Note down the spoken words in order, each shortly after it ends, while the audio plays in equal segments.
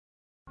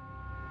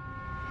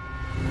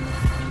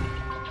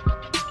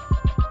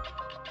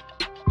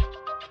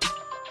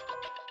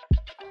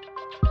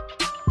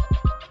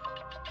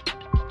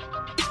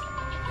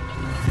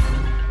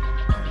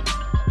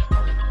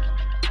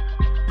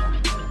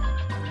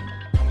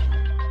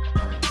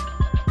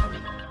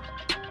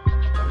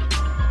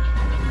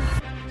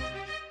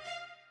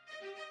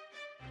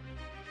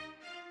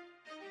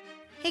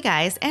Hey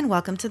guys, and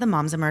welcome to the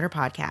Moms of Murder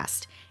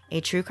podcast,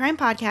 a true crime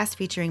podcast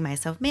featuring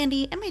myself,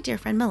 Mandy, and my dear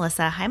friend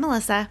Melissa. Hi,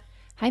 Melissa.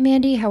 Hi,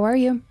 Mandy. How are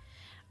you?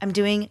 I'm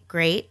doing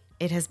great.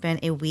 It has been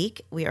a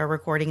week. We are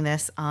recording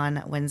this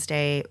on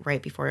Wednesday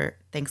right before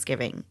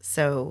Thanksgiving.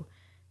 So,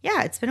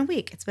 yeah, it's been a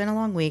week. It's been a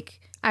long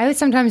week. I would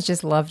sometimes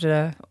just love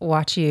to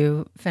watch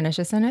you finish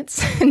a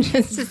sentence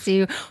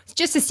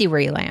just to see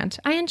where you land.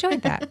 I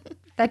enjoyed that.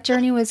 That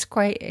journey was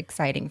quite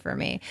exciting for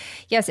me.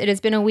 Yes, it has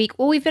been a week.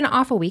 Well, we've been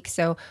off a week,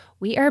 so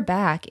we are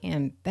back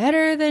and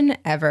better than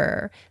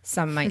ever,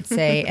 some might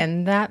say,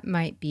 and that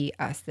might be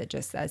us that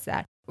just says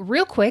that.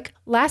 Real quick,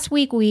 last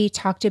week we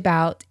talked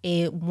about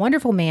a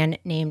wonderful man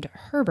named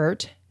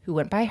Herbert who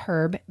went by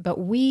Herb, but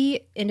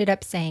we ended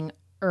up saying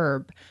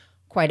Herb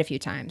quite a few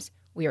times.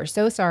 We are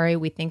so sorry.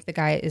 We think the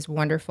guy is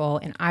wonderful,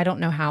 and I don't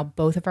know how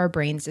both of our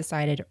brains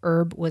decided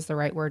Herb was the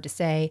right word to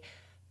say,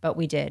 but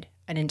we did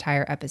an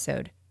entire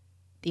episode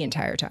the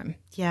entire time.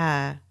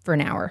 Yeah. For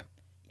an hour.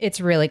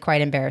 It's really quite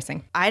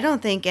embarrassing. I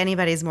don't think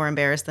anybody's more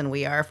embarrassed than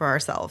we are for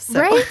ourselves. So.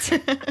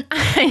 Right?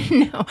 I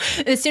know.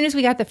 As soon as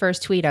we got the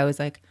first tweet, I was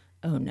like,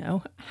 oh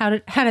no, how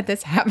did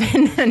this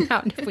happen? And how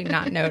did we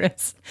not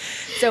notice?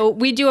 So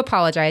we do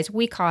apologize.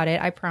 We caught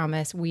it. I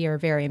promise. We are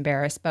very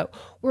embarrassed, but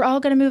we're all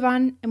going to move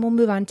on, and we'll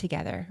move on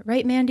together.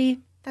 Right, Mandy?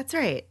 That's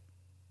right.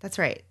 That's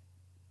right.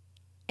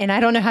 And I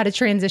don't know how to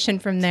transition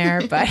from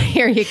there, but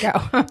here you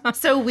go.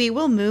 So we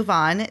will move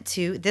on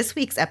to this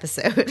week's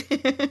episode.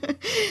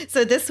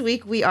 So this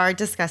week we are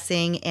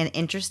discussing an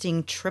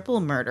interesting triple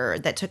murder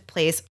that took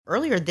place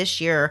earlier this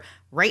year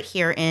right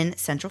here in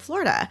Central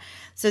Florida.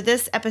 So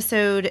this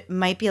episode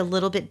might be a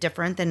little bit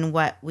different than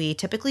what we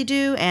typically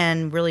do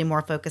and really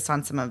more focused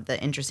on some of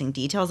the interesting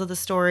details of the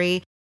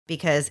story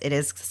because it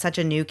is such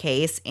a new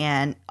case.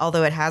 And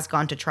although it has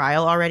gone to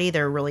trial already,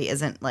 there really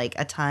isn't like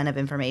a ton of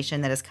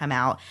information that has come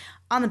out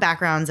on the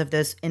backgrounds of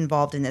those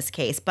involved in this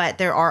case. But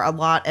there are a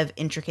lot of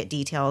intricate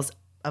details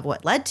of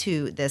what led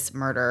to this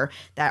murder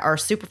that are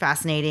super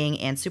fascinating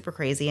and super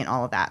crazy and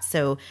all of that.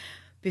 So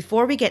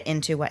before we get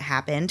into what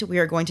happened, we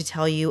are going to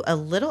tell you a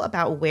little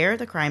about where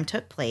the crime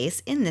took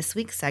place in this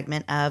week's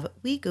segment of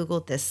We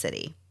Googled This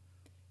City.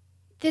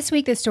 This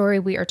week, the story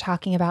we are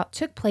talking about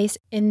took place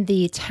in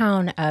the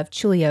town of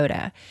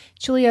Chuleota.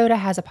 Chuleota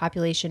has a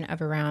population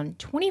of around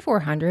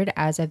 2,400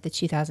 as of the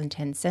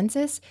 2010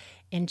 census,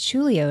 and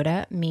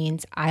Chuleota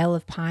means Isle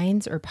of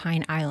Pines or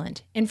Pine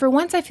Island. And for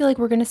once, I feel like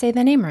we're going to say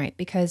the name right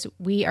because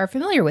we are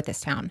familiar with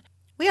this town.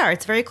 We are.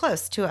 It's very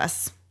close to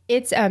us.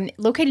 It's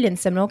located in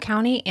Seminole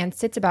County and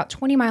sits about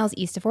 20 miles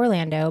east of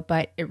Orlando,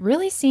 but it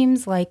really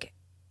seems like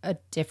a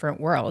different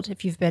world.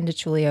 If you've been to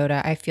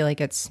Chuleota, I feel like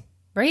it's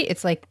right.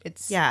 It's like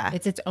it's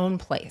its own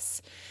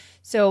place.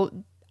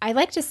 So I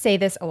like to say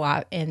this a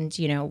lot. And,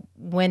 you know,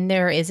 when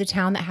there is a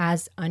town that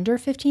has under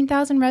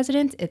 15,000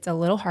 residents, it's a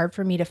little hard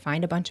for me to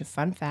find a bunch of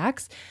fun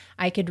facts.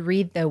 I could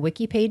read the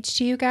wiki page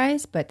to you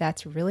guys, but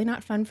that's really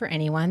not fun for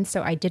anyone.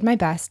 So I did my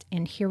best.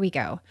 And here we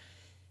go.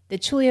 The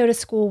Chuleota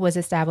School was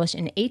established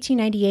in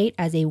 1898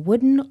 as a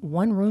wooden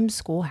one-room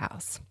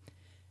schoolhouse.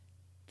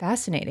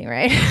 Fascinating,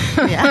 right?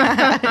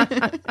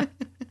 Yeah.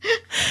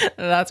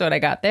 That's what I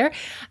got there.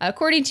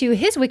 According to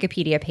his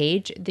Wikipedia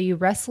page, the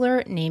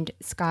wrestler named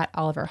Scott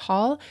Oliver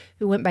Hall,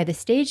 who went by the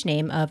stage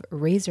name of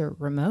Razor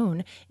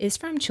Ramon, is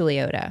from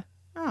Chuleota.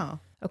 Oh.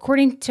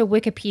 According to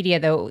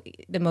Wikipedia, though,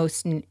 the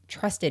most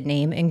trusted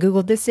name in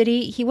Googled This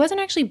City, he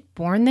wasn't actually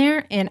born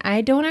there, and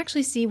I don't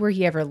actually see where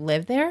he ever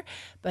lived there,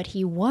 but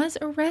he was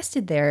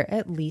arrested there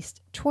at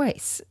least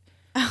twice.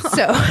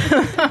 So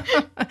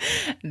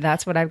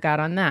that's what I've got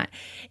on that.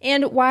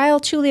 And while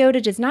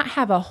Chuleota does not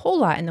have a whole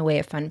lot in the way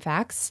of fun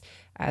facts,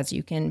 as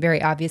you can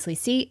very obviously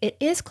see, it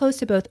is close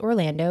to both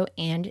Orlando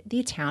and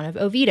the town of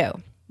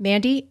Oviedo.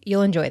 Mandy,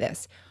 you'll enjoy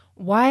this.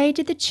 Why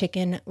did the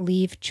chicken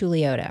leave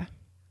Chuleota?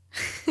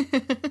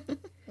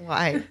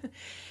 Why?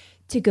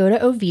 To go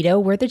to Oviedo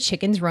where the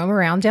chickens roam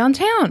around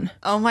downtown.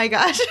 Oh my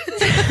gosh.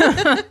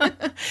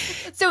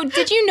 So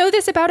did you know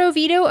this about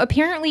Oviedo?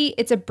 Apparently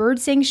it's a bird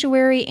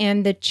sanctuary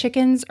and the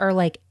chickens are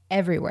like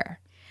everywhere.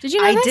 Did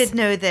you know this? I did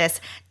know this.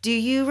 Do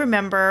you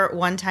remember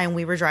one time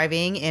we were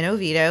driving in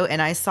Oviedo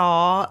and I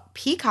saw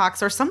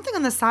peacocks or something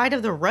on the side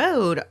of the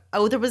road?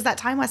 Oh, there was that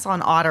time I saw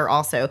an otter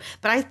also.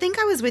 But I think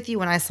I was with you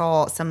when I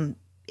saw some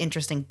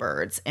interesting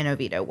birds in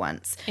Oviedo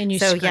once. And you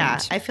screamed. Yeah,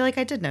 I feel like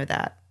I did know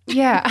that.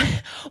 Yeah.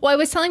 Well, I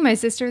was telling my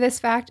sister this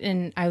fact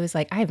and I was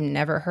like, I have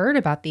never heard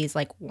about these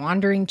like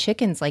wandering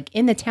chickens like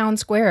in the town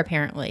square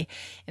apparently.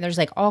 And there's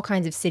like all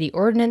kinds of city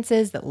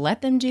ordinances that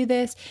let them do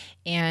this.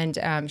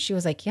 And she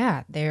was like,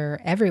 yeah,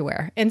 they're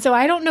everywhere. And so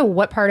I don't know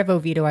what part of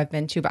Oviedo I've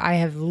been to, but I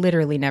have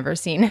literally never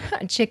seen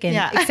a chicken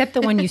except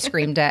the one you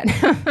screamed at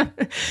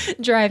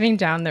driving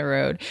down the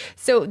road.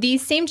 So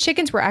these same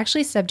chickens were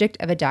actually subject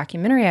of a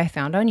documentary I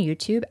found on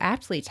YouTube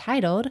aptly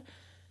titled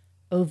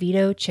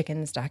Oviedo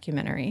Chickens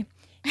Documentary.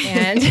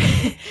 And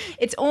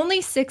it's only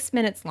 6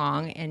 minutes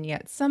long and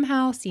yet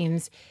somehow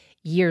seems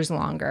years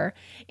longer.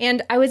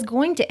 And I was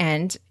going to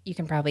end, you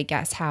can probably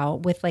guess how,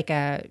 with like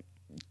a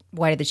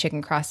why did the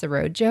chicken cross the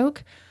road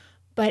joke.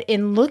 But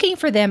in looking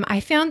for them, I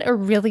found a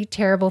really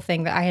terrible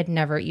thing that I had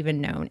never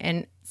even known.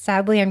 And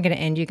sadly, I'm going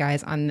to end you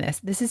guys on this.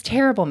 This is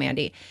terrible,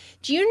 Mandy.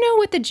 Do you know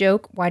what the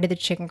joke, "Why did the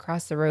chicken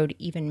cross the road,"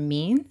 even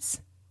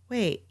means?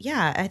 Wait,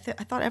 yeah,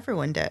 I thought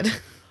everyone did.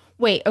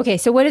 Wait, okay,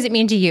 so what does it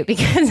mean to you?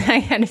 Because I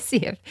had to see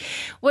it.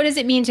 What does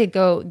it mean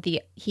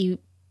to he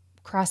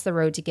crossed the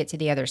road to get to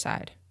the other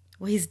side?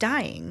 Well, he's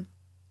dying.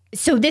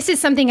 So this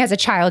is something as a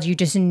child you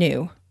just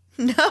knew.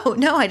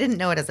 No, I didn't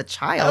know it as a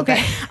child.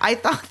 Okay. I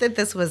thought that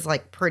this was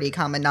like pretty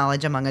common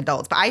knowledge among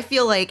adults. But I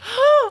feel like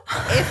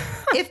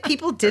if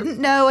people didn't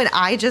know and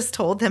I just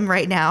told them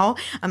right now,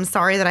 I'm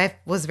sorry that I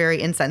was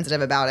very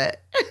insensitive about it.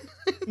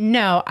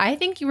 No, I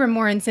think you were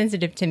more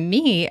insensitive to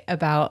me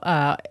about,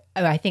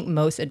 I think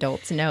most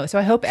adults know. So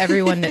I hope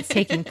everyone that's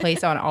taking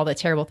place on all the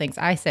terrible things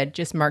I said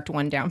just marked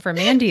one down for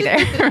Mandy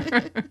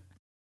there.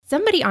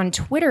 Somebody on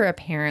Twitter,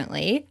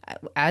 apparently,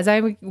 as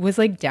I was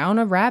like down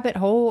a rabbit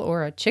hole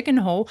or a chicken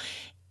hole,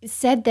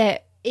 said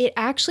that it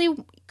actually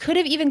could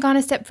have even gone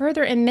a step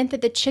further and meant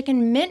that the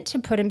chicken meant to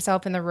put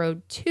himself in the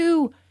road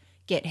to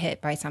get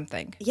hit by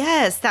something.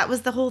 Yes, that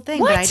was the whole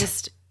thing. What?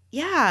 But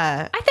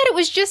yeah. I thought it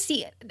was just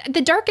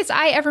the darkest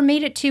I ever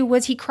made it to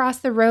was he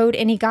crossed the road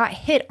and he got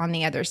hit on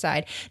the other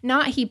side.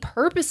 Not he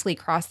purposely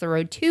crossed the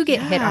road to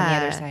get hit on the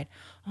other side.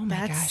 Oh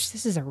my gosh,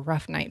 this is a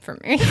rough night for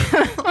me.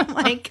 Oh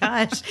my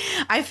gosh.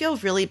 I feel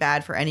really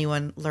bad for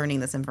anyone learning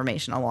this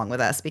information along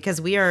with us because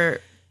we are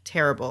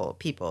terrible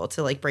people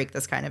to like break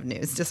this kind of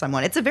news to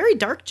someone. It's a very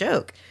dark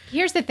joke.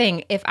 Here's the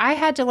thing. If I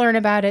had to learn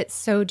about it,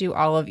 so do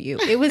all of you.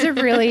 It was a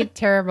really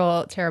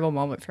terrible, terrible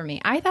moment for me.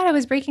 I thought I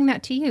was breaking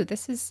that to you.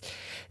 This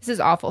is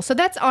awful. So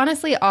that's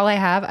honestly all I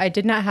have. I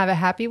did not have a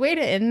happy way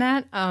to end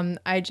that.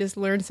 I just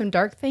learned some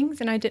dark things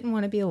and I didn't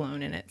want to be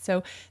alone in it.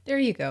 So there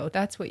you go.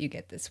 That's what you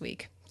get this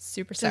week.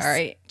 Super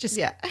sorry. Just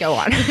go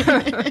on.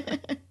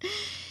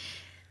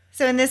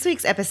 So in this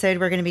week's episode,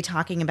 we're going to be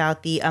talking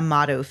about the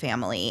Amato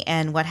family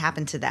and what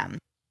happened to them.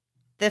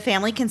 The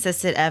family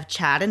consisted of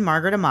Chad and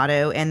Margaret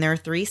Amato and their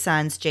 3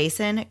 sons,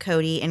 Jason,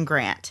 Cody, and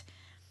Grant.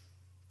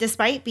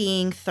 Despite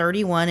being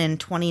 31 and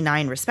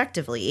 29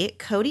 respectively,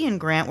 Cody and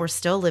Grant were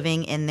still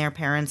living in their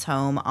parents'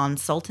 home on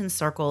Sultan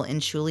Circle in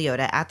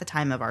Chuliota at the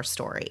time of our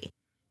story.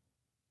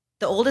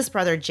 The oldest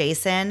brother,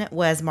 Jason,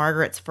 was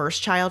Margaret's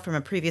first child from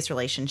a previous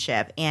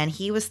relationship, and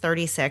he was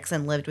 36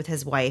 and lived with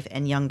his wife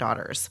and young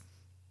daughters.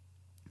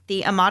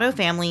 The Amato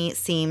family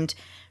seemed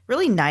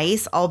really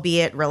nice,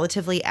 albeit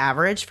relatively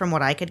average from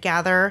what I could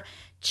gather.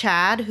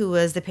 Chad, who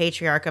was the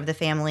patriarch of the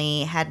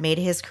family, had made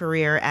his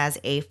career as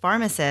a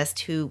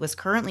pharmacist who was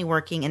currently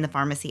working in the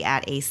pharmacy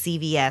at a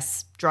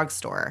CVS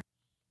drugstore.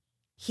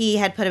 He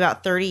had put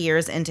about 30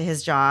 years into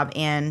his job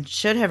and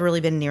should have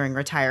really been nearing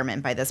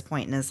retirement by this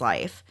point in his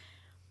life.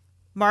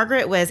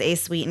 Margaret was a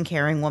sweet and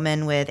caring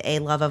woman with a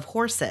love of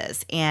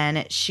horses,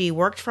 and she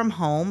worked from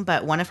home,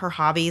 but one of her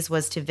hobbies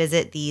was to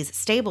visit these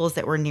stables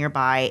that were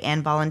nearby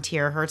and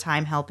volunteer her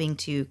time helping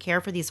to care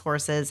for these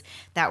horses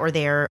that were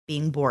there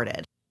being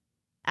boarded.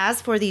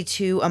 As for the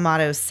 2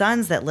 Amato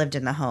sons that lived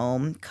in the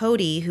home,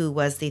 Cody, who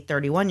was the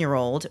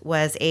 31-year-old,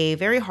 was a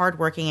very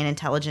hardworking and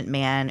intelligent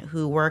man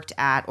who worked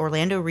at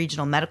Orlando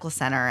Regional Medical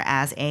Center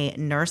as a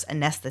nurse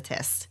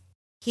anesthetist.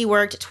 He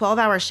worked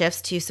 12-hour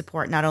shifts to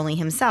support not only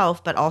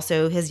himself, but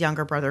also his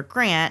younger brother,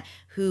 Grant,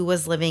 who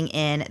was living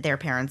in their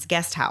parents'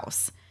 guest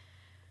house.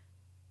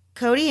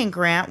 Cody and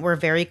Grant were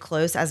very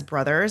close as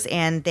brothers,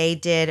 and they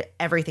did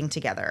everything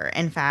together.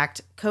 In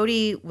fact,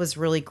 Cody was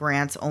really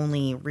Grant's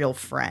only real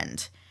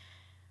friend.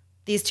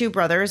 These 2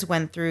 brothers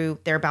went through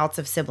their bouts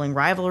of sibling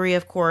rivalry,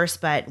 of course,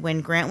 but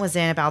when Grant was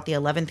in about the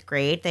 11th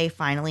grade, they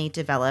finally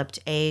developed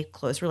a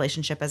close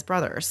relationship as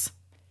brothers.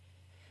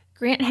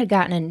 Grant had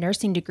gotten a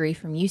nursing degree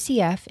from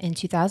UCF in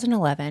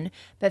 2011,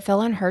 but fell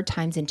on hard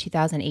times in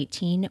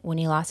 2018 when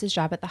he lost his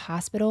job at the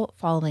hospital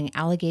following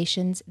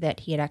allegations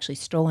that he had actually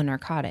stolen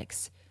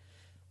narcotics.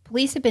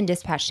 Police had been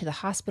dispatched to the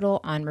hospital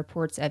on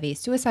reports of a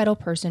suicidal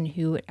person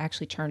who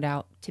actually turned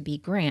out to be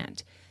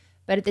Grant.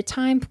 But at the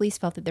time, police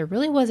felt that there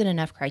really wasn't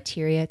enough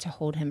criteria to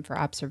hold him for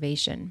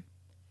observation.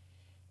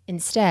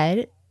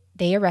 Instead,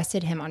 they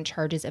arrested him on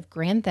charges of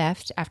grand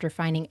theft after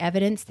finding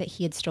evidence that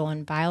he had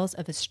stolen vials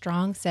of a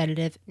strong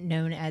sedative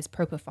known as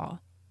propofol.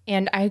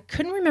 And I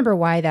couldn't remember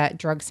why that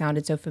drug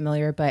sounded so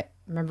familiar, but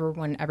remember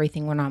when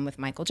everything went on with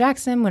Michael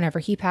Jackson, whenever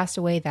he passed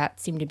away, that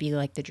seemed to be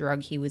like the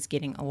drug he was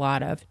getting a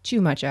lot of,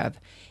 too much of,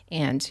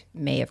 and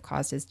may have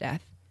caused his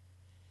death.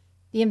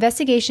 The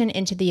investigation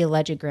into the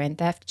alleged grand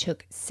theft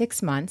took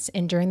 6 months,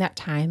 and during that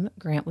time,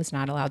 Grant was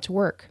not allowed to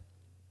work.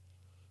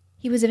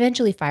 He was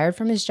eventually fired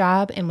from his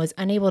job and was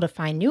unable to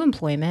find new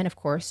employment, of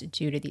course,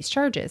 due to these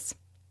charges.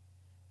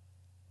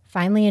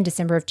 Finally, in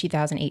December of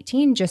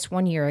 2018, just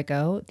 1 year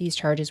ago, these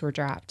charges were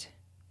dropped.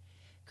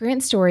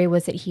 Grant's story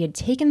was that he had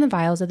taken the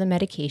vials of the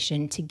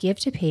medication to give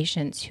to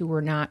patients who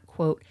were not,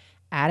 quote,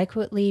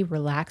 adequately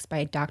relaxed by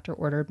a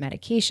doctor-ordered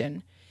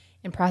medication,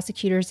 and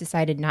prosecutors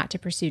decided not to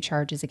pursue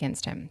charges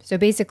against him. So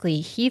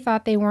basically, he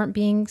thought they weren't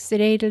being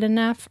sedated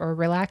enough or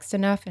relaxed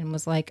enough and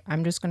was like,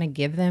 I'm just going to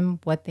give them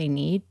what they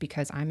need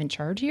because I'm in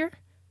charge here?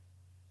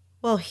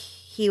 Well,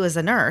 he was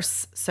a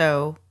nurse,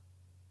 so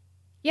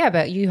Yeah,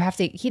 but they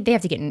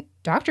have to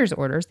get doctor's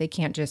orders. They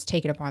can't just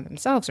take it upon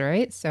themselves,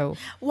 right? So,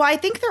 well, I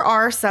think there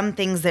are some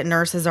things that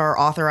nurses are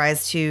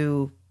authorized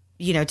to,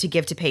 to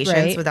give to patients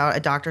Right. without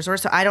a doctor's order.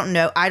 So I don't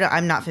know.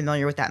 I'm not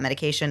familiar with that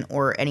medication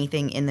or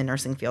anything in the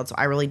nursing field, so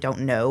I really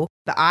don't know.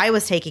 But I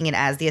was taking it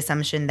as the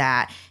assumption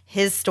that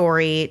his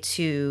story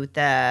to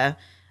the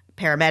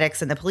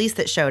paramedics and the police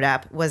that showed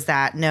up was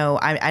that, no,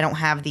 I don't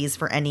have these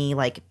for any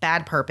like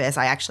bad purpose.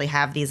 I actually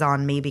have these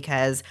on me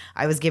because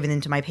I was giving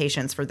them to my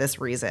patients for this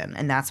reason.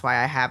 And that's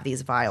why I have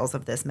these vials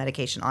of this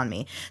medication on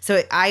me.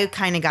 So I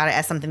kind of got it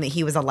as something that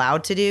he was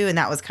allowed to do. And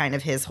that was kind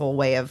of his whole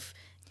way of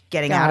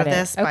getting out of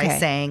this by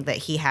saying that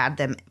he had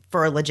them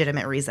for a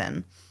legitimate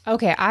reason.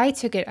 Okay, I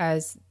took it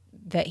as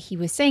that he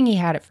was saying he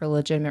had it for a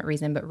legitimate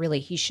reason, but really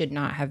he should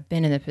not have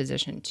been in the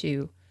position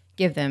to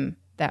give them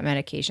that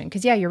medication.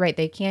 Because yeah, you're right,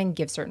 they can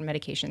give certain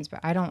medications, but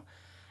I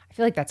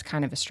feel like that's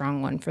kind of a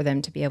strong one for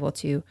them to be able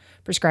to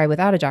prescribe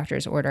without a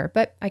doctor's order.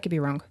 But I could be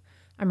wrong.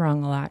 I'm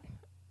wrong a lot.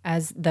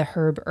 As the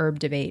herb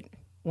debate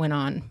went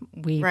on,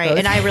 right,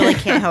 and I really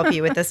can't help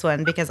you with this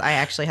one because I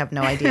actually have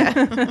no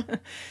idea.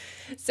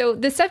 So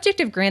the subject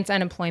of Grant's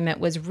unemployment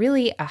was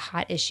really a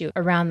hot issue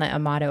around the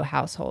Amato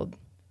household.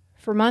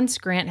 For months,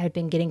 Grant had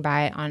been getting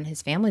by on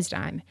his family's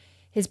dime.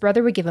 His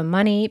brother would give him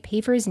money,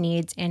 pay for his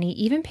needs, and he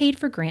even paid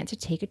for Grant to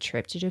take a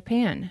trip to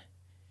Japan.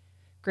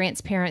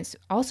 Grant's parents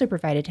also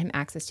provided him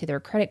access to their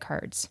credit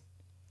cards.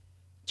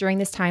 During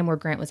this time where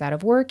Grant was out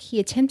of work, he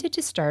attempted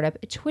to start up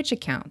a Twitch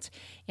account.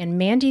 And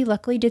Mandy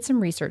luckily did some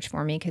research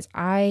for me because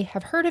I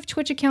have heard of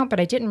Twitch account,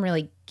 but I didn't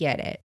really get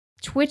it.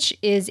 Twitch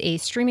is a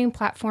streaming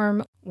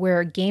platform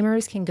where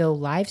gamers can go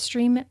live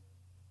stream,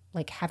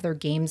 like have their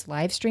games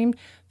live streamed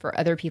for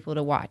other people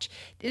to watch.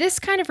 This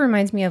kind of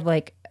reminds me of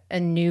like a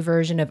new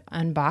version of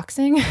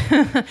unboxing.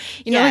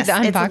 Yes, like the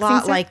unboxing it's a lot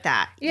stuff? like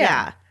that.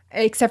 Yeah.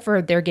 Except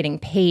for they're getting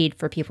paid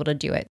for people to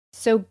do it.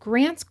 So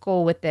Grant's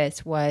goal with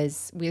this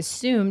was, we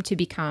assumed, to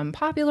become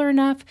popular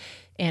enough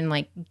and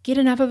like get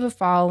enough of a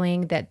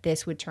following that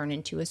this would turn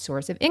into a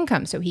source of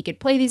income. So he could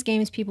play these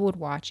games, people would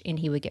watch, and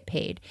he would get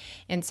paid.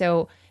 And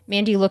so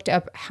Mandy looked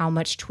up how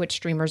much Twitch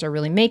streamers are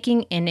really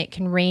making, and it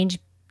can range,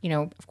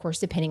 of course,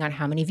 depending on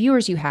how many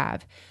viewers you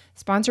have.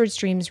 Sponsored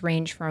streams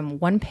range from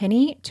 1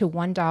 penny to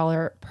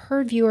 $1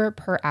 per viewer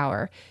per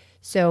hour.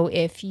 So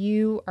if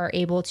you are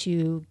able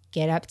to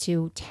get up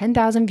to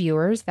 10,000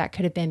 viewers, that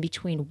could have been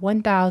between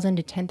 $1,000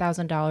 to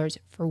 $10,000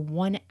 for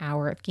 1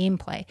 hour of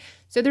gameplay.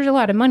 So there's a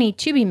lot of money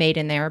to be made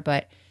in there,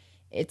 but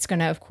it's going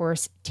to, of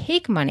course,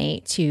 take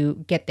money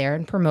to get there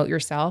and promote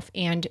yourself.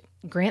 And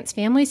Grant's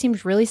family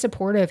seemed really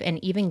supportive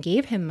and even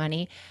gave him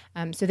money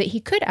so that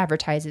he could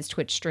advertise his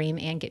Twitch stream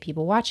and get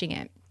people watching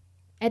it.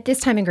 At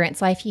this time in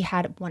Grant's life, he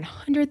had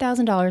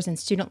 $100,000 in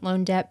student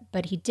loan debt,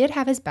 but he did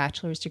have his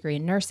bachelor's degree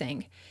in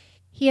nursing.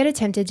 He had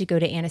attempted to go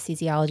to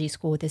anesthesiology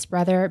school with his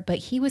brother, but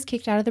he was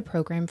kicked out of the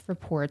program for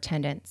poor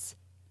attendance.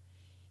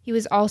 He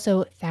was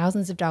also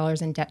thousands of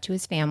dollars in debt to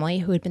his family,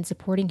 who had been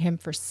supporting him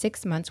for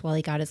 6 months while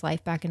he got his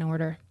life back in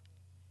order.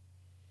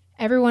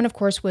 Everyone, of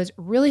course, was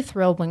really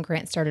thrilled when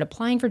Grant started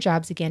applying for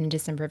jobs again in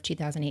December of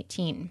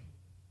 2018.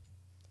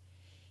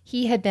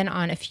 He had been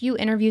on a few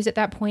interviews at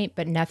that point,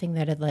 but nothing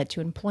that had led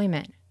to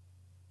employment.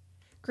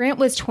 Grant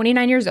was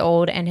 29 years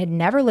old and had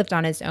never lived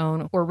on his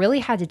own or really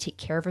had to take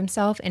care of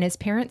himself, and his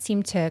parents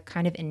seemed to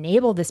kind of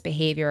enable this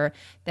behavior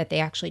that they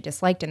actually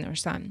disliked in their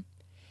son.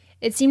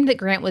 It seemed that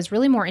Grant was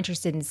really more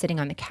interested in sitting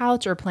on the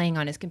couch or playing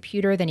on his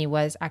computer than he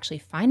was actually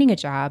finding a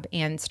job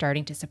and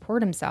starting to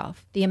support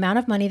himself. The amount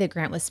of money that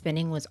Grant was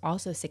spending was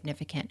also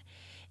significant,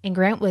 and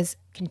Grant was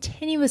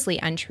continuously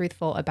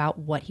untruthful about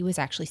what he was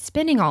actually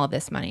spending all of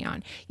this money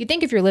on. You'd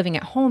think if you're living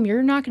at home,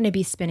 you're not going to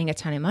be spending a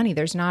ton of money.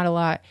 There's not a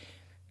lot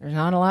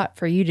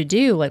for you to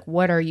do. Like,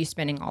 what are you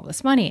spending all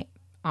this money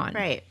on?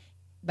 Right.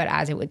 But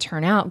as it would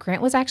turn out,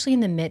 Grant was actually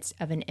in the midst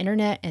of an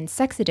internet and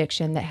sex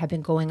addiction that had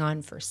been going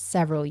on for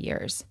several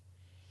years.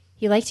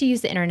 He liked to use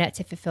the internet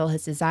to fulfill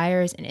his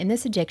desires, and in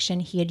this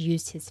addiction, he had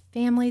used his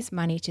family's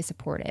money to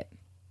support it.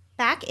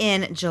 Back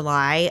in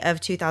July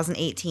of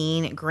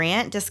 2018,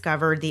 Grant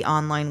discovered the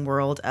online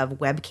world of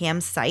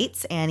webcam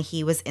sites, and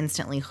he was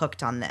instantly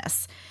hooked on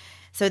this.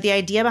 So the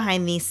idea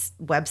behind these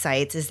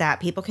websites is that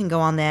people can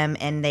go on them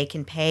and they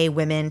can pay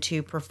women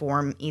to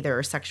perform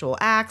either sexual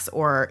acts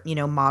or,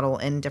 model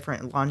in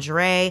different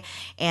lingerie.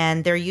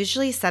 And they're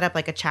usually set up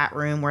like a chat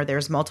room where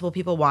there's multiple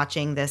people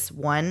watching this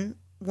one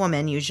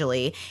woman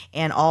usually,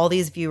 and all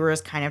these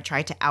viewers kind of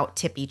try to out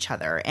tip each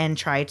other and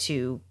try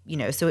to,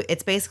 so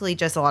it's basically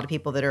just a lot of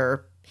people that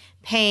are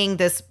paying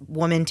this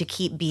woman to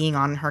keep being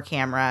on her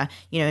camera,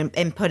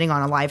 and putting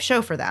on a live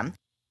show for them.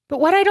 But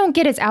what I don't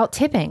get is out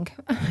tipping.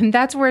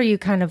 That's where you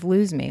kind of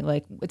lose me.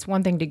 Like, it's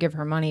one thing to give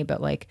her money,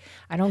 but like,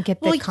 I don't get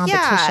the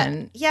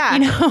competition.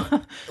 Yeah.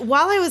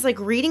 While I was like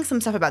reading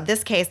some stuff about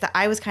this case, that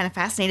I was kind of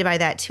fascinated by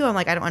that too. I'm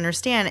like, I don't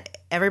understand.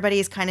 Everybody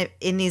is kind of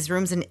in these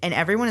rooms and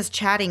everyone is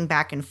chatting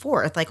back and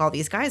forth. Like all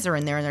these guys are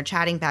in there and they're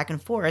chatting back and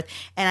forth.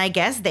 And I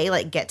guess they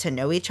like get to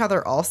know each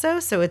other also.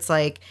 So it's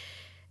like,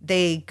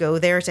 they go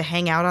there to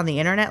hang out on the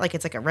internet. Like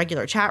it's like a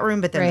regular chat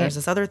room, but then there's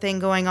this other thing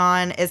going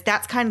on.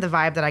 That's kind of the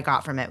vibe that I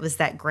got from it, was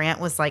that Grant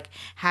was like,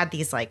 had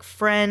these like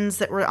friends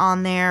that were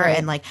on there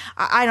and like,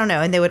 I don't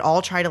know. And they would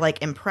all try to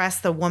like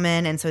impress the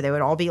woman. And so they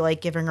would all be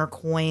like giving her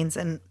coins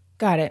and.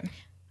 Got it.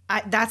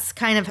 That's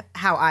kind of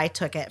how I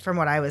took it from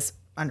what I was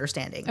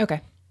understanding.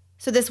 Okay.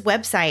 So this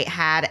website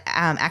had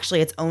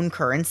actually its own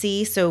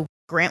currency. So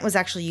Grant was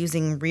actually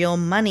using real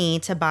money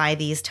to buy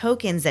these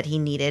tokens that he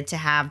needed to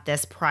have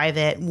this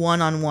private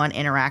one-on-one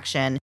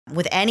interaction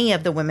with any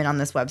of the women on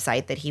this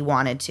website that he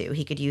wanted to.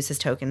 He could use his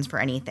tokens for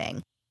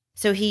anything.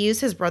 So he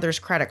used his brother's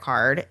credit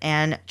card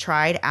and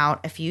tried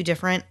out a few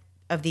different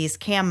of these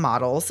cam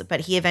models,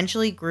 but he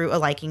eventually grew a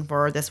liking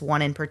for this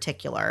one in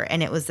particular.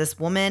 And it was this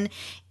woman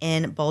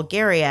in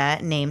Bulgaria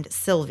named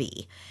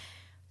Sylvie.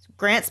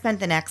 Grant spent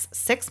the next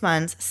 6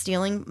 months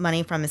stealing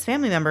money from his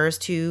family members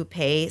to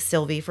pay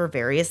Sylvie for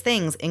various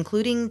things,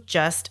 including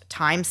just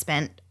time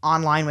spent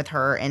online with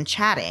her and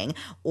chatting,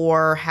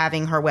 or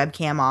having her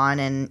webcam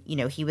on. And, you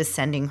know, he was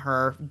sending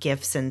her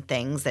gifts and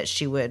things that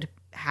she would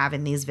have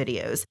in these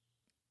videos.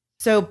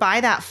 So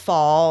by that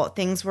fall,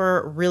 things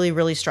were really,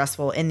 really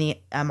stressful in the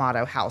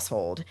Amato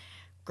household.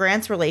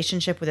 Grant's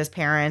relationship with his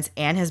parents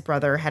and his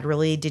brother had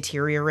really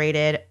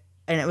deteriorated,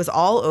 and it was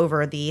all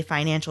over the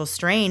financial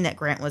strain that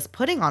Grant was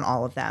putting on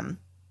all of them.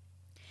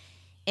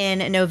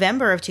 In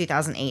November of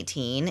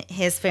 2018,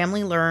 his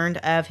family learned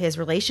of his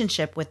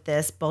relationship with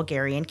this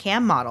Bulgarian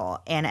cam model.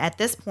 And at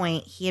this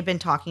point, he had been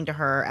talking to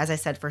her, as I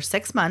said, for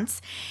 6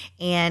 months,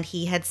 and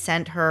he had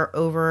sent her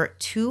over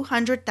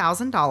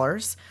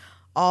 $200,000,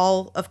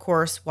 all, of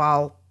course,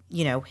 while,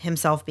 you know,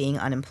 himself being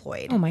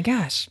unemployed. Oh my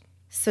gosh.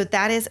 So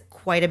that is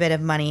quite a bit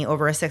of money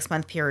over a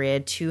 6-month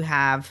period to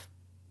have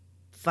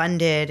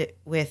funded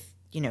with,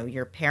 you know,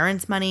 your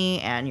parents'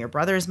 money and your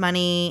brother's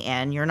money,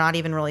 and you're not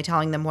even really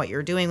telling them what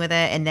you're doing with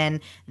it. And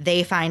then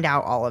they find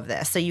out all of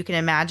this. So you can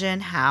imagine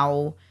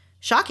how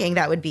shocking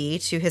that would be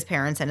to his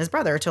parents and his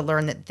brother to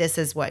learn that this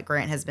is what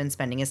Grant has been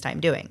spending his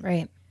time doing.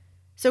 Right.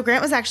 So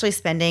Grant was actually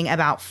spending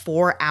about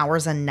 4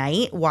 hours a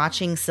night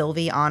watching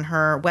Sylvie on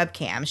her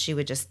webcam. She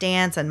would just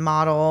dance and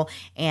model,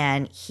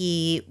 and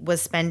he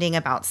was spending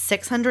about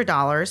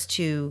 $600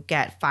 to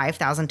get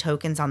 5,000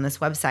 tokens on this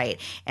website.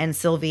 And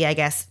Sylvie, I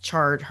guess,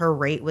 her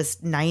rate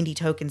was 90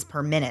 tokens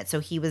per minute. So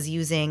he was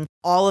using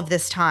all of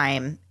this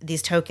time,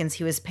 these tokens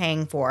he was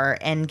paying for,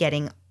 and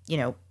getting, you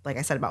know, like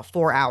I said, about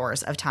 4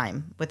 hours of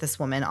time with this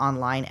woman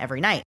online every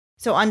night.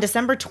 So on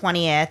December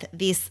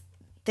 20th,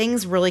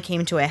 things really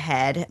came to a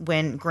head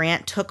when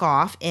Grant took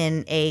off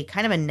in a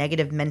kind of a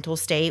negative mental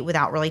state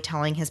without really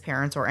telling his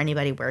parents or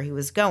anybody where he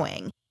was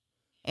going.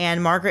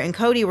 And Margaret and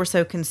Cody were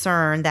so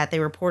concerned that they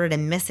reported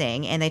him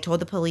missing, and they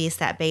told the police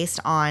that based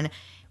on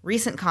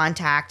recent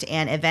contact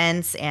and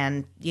events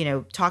and, you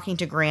know, talking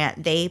to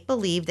Grant, they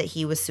believed that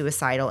he was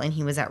suicidal and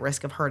he was at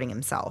risk of hurting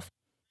himself.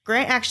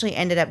 Grant actually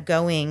ended up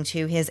going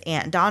to his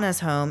Aunt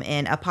Donna's home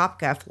in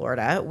Apopka,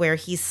 Florida, where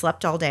he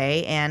slept all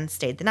day and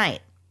stayed the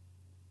night.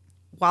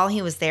 While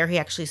he was there, he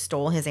actually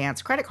stole his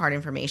aunt's credit card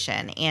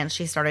information, and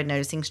she started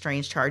noticing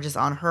strange charges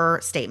on her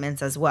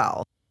statements as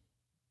well.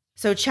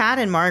 So Chad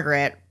and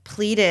Margaret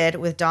pleaded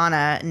with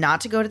Donna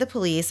not to go to the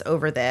police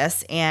over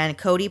this, and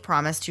Cody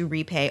promised to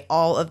repay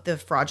all of the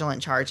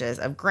fraudulent charges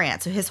of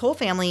Grant. So his whole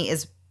family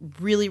is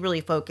really,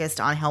 really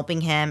focused on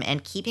helping him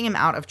and keeping him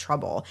out of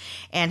trouble.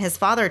 And his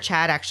father,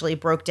 Chad, actually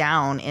broke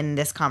down in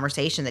this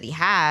conversation that he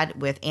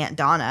had with Aunt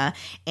Donna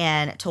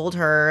and told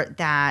her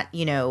that,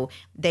 you know,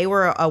 they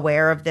were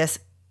aware of this,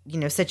 you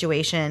know,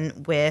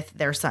 situation with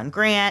their son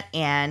Grant,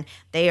 and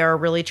they are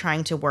really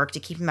trying to work to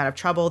keep him out of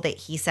trouble. That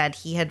he said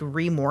he had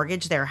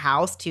remortgaged their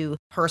house to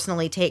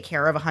personally take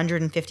care of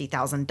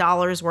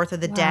 $150,000 worth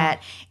of the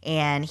debt.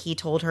 And he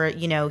told her,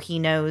 you know, he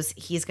knows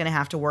he's going to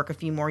have to work a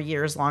few more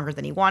years longer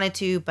than he wanted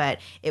to, but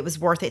it was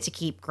worth it to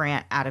keep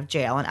Grant out of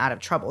jail and out of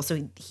trouble.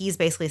 So he's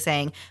basically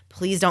saying,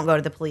 please don't go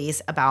to the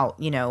police about,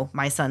 you know,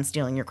 my son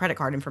stealing your credit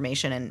card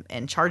information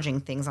and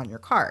charging things on your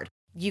card.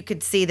 You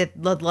could see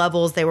that the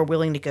levels they were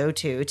willing to go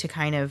to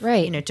kind of,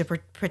 you know, to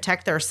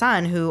protect their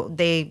son, who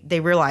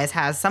they realize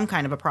has some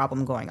kind of a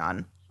problem going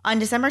on. On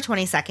December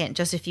 22nd,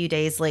 just a few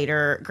days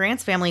later,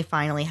 Grant's family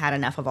finally had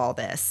enough of all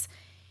this.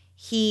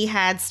 He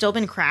had still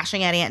been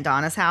crashing at Aunt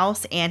Donna's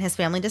house, and his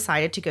family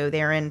decided to go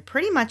there and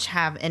pretty much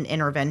have an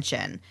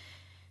intervention.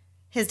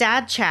 His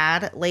dad,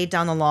 Chad, laid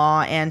down the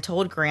law and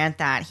told Grant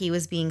that he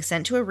was being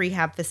sent to a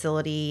rehab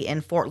facility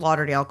in Fort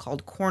Lauderdale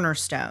called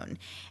Cornerstone.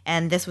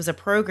 And this was a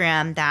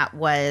program that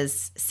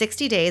was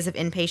 60 days of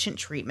inpatient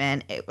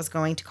treatment. It was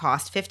going to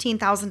cost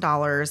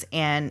 $15,000,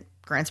 and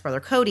Grant's brother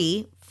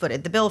Cody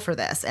footed the bill for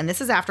this. And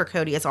this is after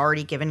Cody has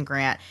already given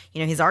Grant,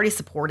 you know, he's already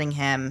supporting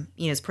him,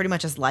 you know, it's pretty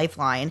much his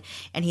lifeline.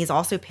 And he's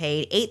also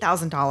paid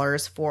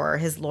 $8,000 for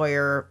his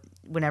lawyer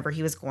whenever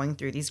he was going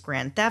through these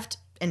grand theft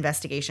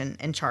investigation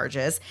and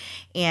charges.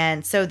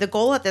 And so the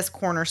goal at this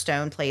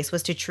Cornerstone place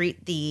was to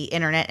treat the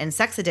internet and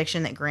sex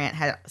addiction that Grant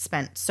had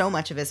spent so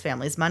much of his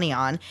family's money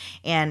on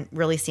and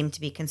really seemed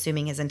to be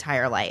consuming his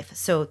entire life.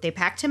 So they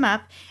packed him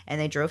up and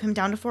they drove him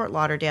down to Fort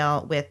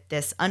Lauderdale with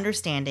this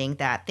understanding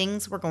that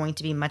things were going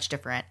to be much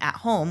different at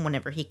home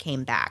whenever he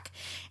came back.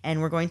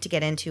 And we're going to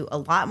get into a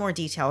lot more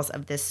details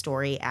of this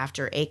story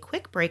after a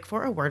quick break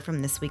for a word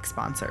from this week's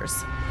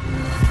sponsors.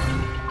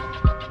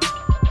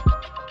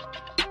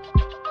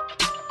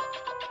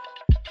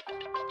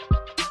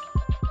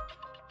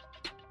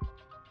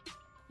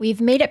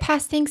 We've made it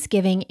past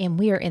Thanksgiving and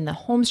we are in the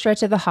home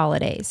stretch of the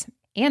holidays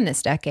and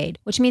this decade,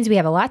 which means we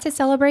have a lot to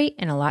celebrate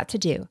and a lot to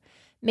do.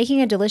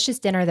 Making a delicious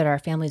dinner that our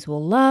families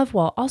will love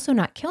while also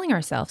not killing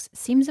ourselves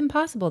seems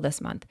impossible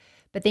this month.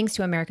 But thanks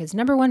to America's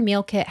 #1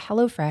 meal kit,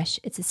 HelloFresh,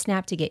 it's a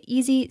snap to get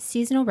easy,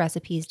 seasonal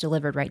recipes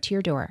delivered right to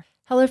your door.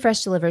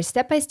 HelloFresh delivers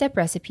step-by-step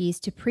recipes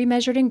to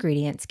pre-measured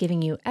ingredients,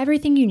 giving you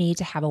everything you need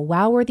to have a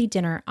wow-worthy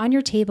dinner on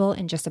your table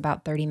in just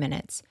about 30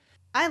 minutes.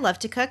 I love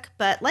to cook,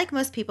 but like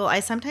most people,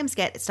 I sometimes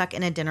get stuck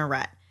in a dinner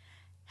rut.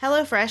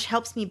 HelloFresh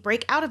helps me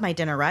break out of my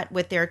dinner rut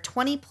with their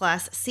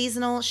 20-plus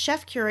seasonal,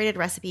 chef-curated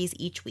recipes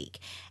each week.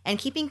 And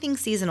keeping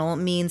things seasonal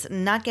means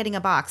not getting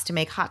a box to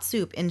make hot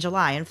soup in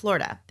July in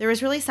Florida. There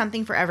is really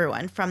something for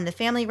everyone, from the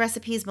family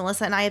recipes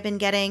Melissa and I have been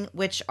getting,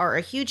 which are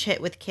a huge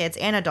hit with kids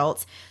and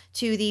adults,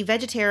 to the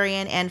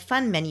vegetarian and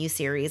fun menu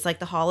series like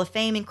the Hall of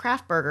Fame and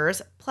craft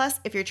burgers. Plus,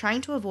 if you're trying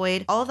to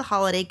avoid all of the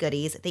holiday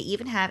goodies, they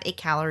even have a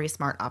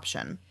calorie-smart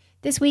option.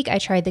 This week, I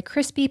tried the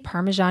crispy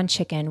Parmesan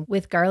chicken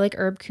with garlic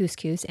herb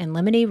couscous and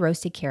lemony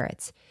roasted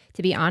carrots.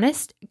 To be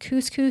honest,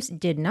 couscous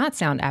did not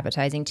sound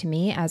appetizing to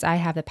me as I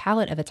have the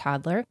palate of a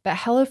toddler, but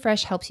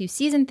HelloFresh helps you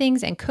season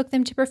things and cook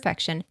them to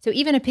perfection, so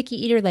even a picky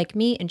eater like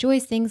me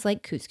enjoys things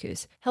like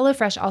couscous.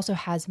 HelloFresh also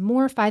has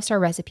more 5-star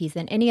recipes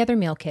than any other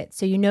meal kit,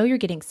 so you know you're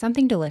getting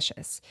something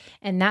delicious.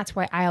 And that's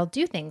why I'll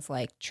do things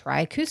like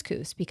try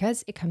couscous,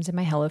 because it comes in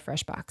my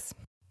HelloFresh box.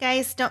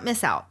 Guys, don't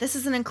miss out. This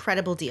is an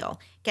incredible deal.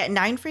 Get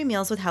 9 free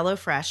meals with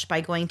HelloFresh by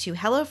going to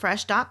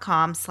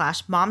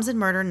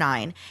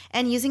HelloFresh.com/momsandmurder9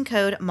 and using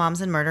code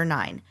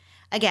momsandmurder9.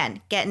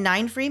 Again, get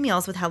 9 free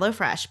meals with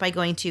HelloFresh by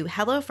going to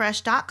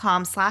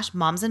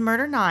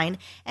HelloFresh.com/momsandmurder9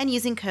 and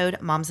using code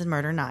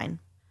momsandmurder9.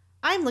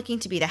 I'm looking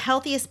to be the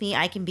healthiest me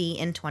I can be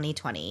in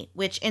 2020,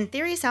 which in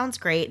theory sounds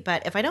great,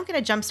 but if I don't get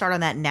a jump start on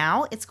that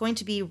now, it's going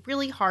to be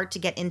really hard to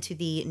get into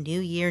the new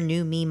year,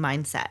 new me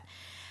mindset.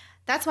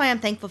 That's why I'm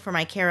thankful for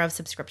my Care of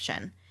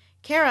subscription.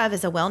 Care of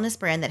is a wellness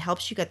brand that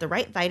helps you get the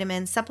right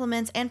vitamins,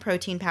 supplements, and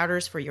protein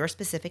powders for your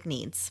specific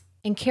needs.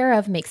 And Care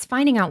of makes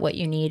finding out what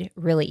you need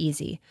really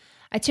easy.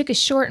 I took a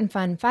short and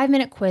fun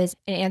 5-minute quiz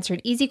and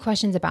answered easy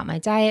questions about my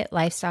diet,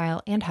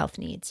 lifestyle, and health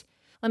needs.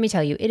 Let me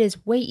tell you, it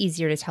is way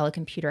easier to tell a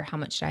computer how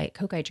much Diet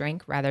Coke I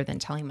drink rather than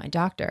telling my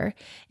doctor.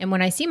 And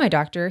when I see my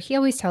doctor, he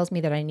always tells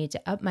me that I need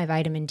to up my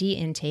vitamin D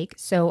intake,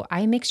 so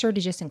I make sure to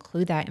just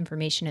include that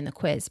information in the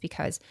quiz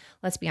because,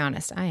 let's be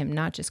honest, I am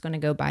not just going to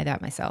go buy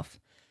that myself.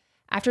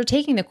 After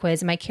taking the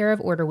quiz, my Care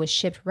of order was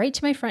shipped right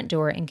to my front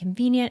door in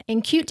convenient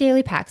and cute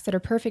daily packs that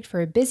are perfect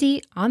for a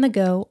busy,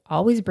 on-the-go,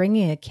 always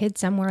bringing a kid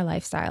somewhere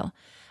lifestyle.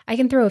 I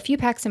can throw a few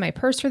packs in my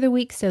purse for the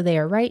week so they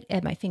are right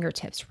at my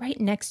fingertips, right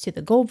next to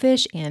the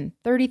goldfish and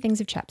 30 things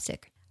of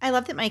chapstick. I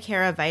love that my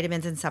Care of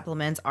vitamins and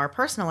supplements are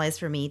personalized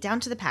for me down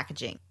to the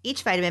packaging.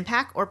 Each vitamin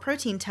pack or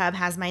protein tub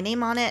has my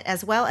name on it,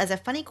 as well as a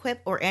funny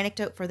quip or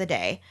anecdote for the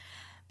day.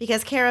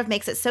 Because Care of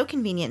makes it so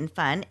convenient and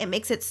fun, it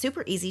makes it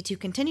super easy to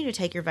continue to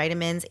take your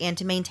vitamins and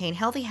to maintain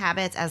healthy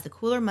habits as the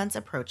cooler months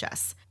approach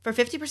us. For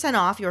 50%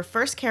 off your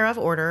first Care of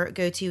order,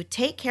 go to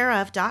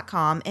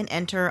takecareof.com and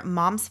enter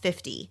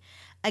MOMS50.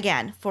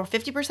 Again, for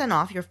 50%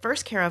 off your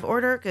first Care of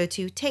order, go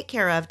to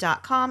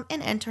takecareof.com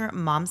and enter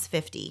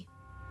MOMS50.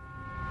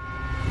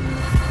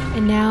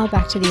 And now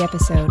back to the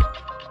episode.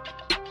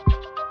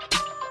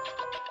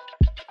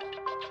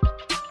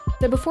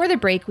 So before the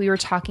break, we were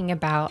talking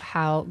about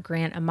how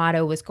Grant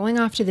Amato was going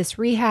off to this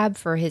rehab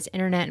for his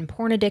internet and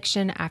porn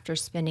addiction after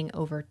spending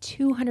over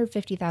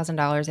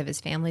 $250,000 of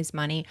his family's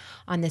money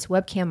on this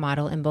webcam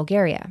model in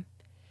Bulgaria.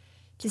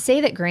 To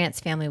say that Grant's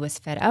family was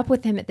fed up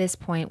with him at this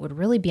point would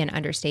really be an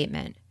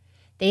understatement.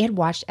 They had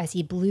watched as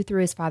he blew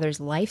through his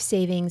father's life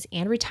savings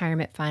and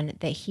retirement fund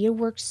that he had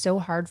worked so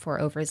hard for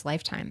over his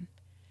lifetime.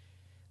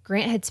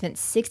 Grant had spent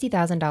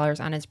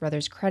 $60,000 on his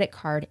brother's credit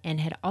card and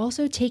had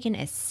also taken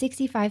a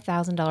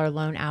 $65,000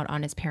 loan out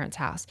on his parents'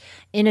 house,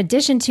 in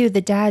addition to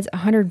the dad's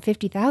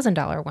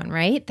 $150,000 one,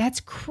 right?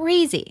 That's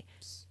crazy.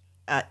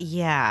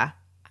 Yeah.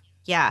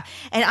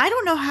 And I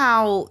don't know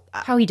how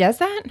he does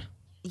that?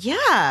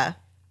 Yeah.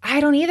 I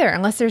don't either,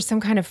 unless there's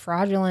some kind of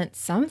fraudulent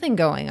something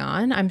going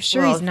on. I'm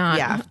sure he's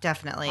not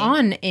definitely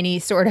on any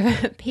sort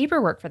of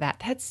paperwork for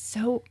that. That's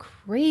so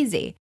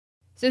crazy.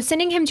 So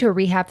sending him to a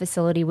rehab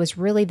facility was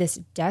really this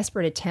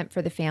desperate attempt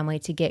for the family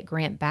to get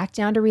Grant back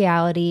down to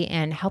reality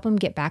and help him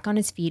get back on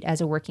his feet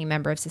as a working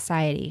member of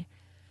society.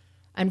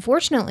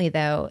 Unfortunately,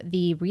 though,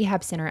 the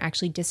rehab center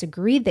actually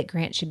disagreed that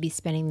Grant should be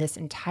spending this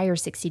entire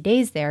 60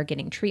 days there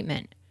getting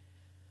treatment.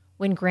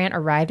 When Grant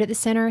arrived at the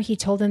center, he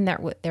told them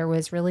that there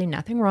was really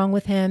nothing wrong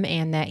with him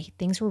and that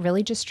things were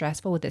really just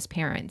stressful with his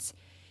parents.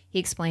 He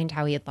explained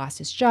how he had lost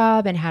his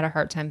job and had a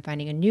hard time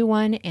finding a new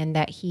one, and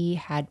that he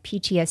had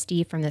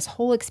PTSD from this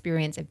whole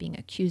experience of being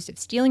accused of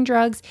stealing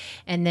drugs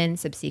and then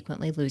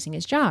subsequently losing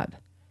his job.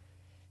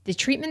 The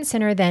treatment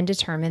center then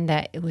determined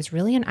that it was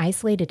really an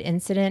isolated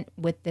incident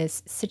with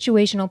this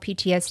situational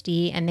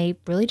PTSD, and they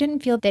really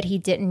didn't feel that he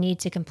didn't need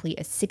to complete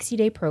a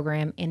 60-day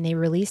program, and they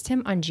released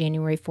him on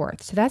January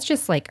 4th. So that's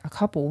just like a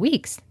couple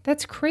weeks.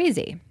 That's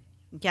crazy.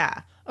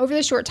 Yeah. Over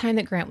the short time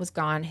that Grant was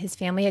gone, his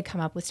family had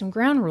come up with some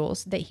ground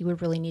rules that he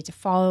would really need to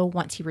follow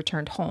once he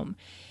returned home.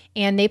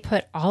 And they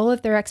put all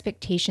of their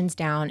expectations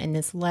down in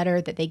this letter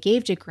that they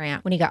gave to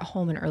Grant when he got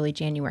home in early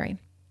January.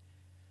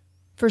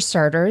 For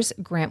starters,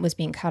 Grant was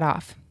being cut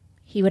off.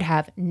 He would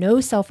have no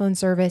cell phone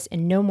service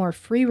and no more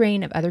free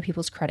reign of other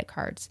people's credit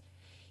cards.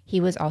 He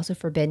was also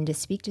forbidden to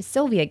speak to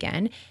Sylvie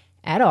again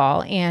at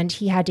all, and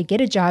he had to get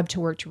a job to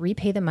work to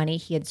repay the money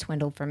he had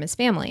swindled from his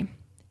family.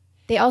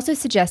 They also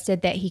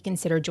suggested that he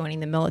consider joining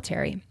the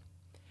military.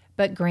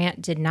 But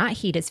Grant did not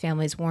heed his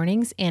family's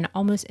warnings, and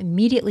almost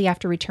immediately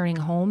after returning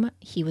home,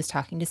 he was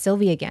talking to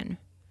Sylvie again.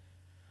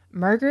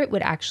 Margaret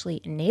would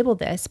actually enable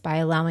this by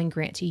allowing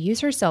Grant to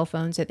use her cell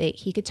phone so that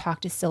he could talk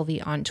to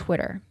Sylvie on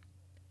Twitter.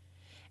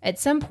 At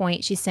some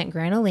point, she sent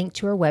Grant a link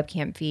to her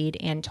webcam feed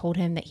and told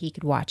him that he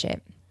could watch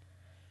it.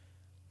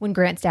 When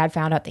Grant's dad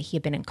found out that he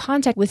had been in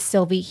contact with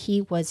Sylvie,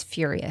 he was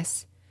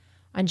furious.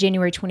 On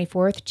January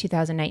 24th,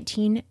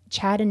 2019,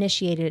 Chad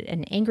initiated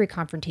an angry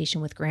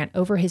confrontation with Grant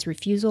over his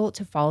refusal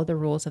to follow the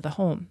rules of the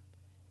home.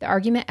 The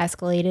argument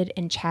escalated,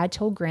 and Chad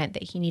told Grant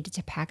that he needed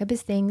to pack up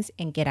his things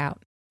and get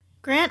out.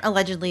 Grant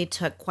allegedly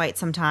took quite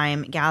some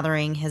time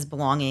gathering his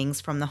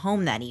belongings from the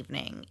home that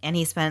evening, and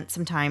he spent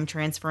some time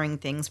transferring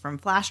things from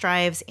flash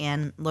drives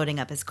and loading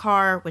up his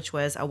car, which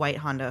was a white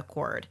Honda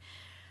Accord.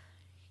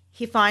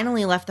 He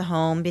finally left the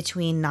home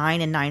between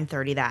 9 and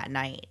 9:30 that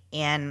night,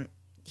 and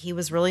he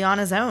was really on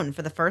his own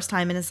for the first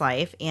time in his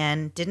life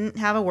and didn't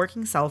have a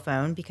working cell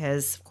phone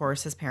because, of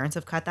course, his parents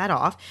have cut that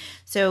off.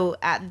 So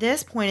at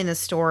this point in the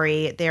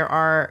story, there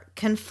are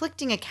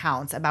conflicting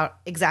accounts about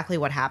exactly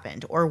what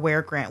happened or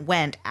where Grant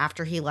went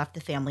after he left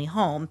the family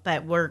home,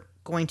 but we're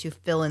going to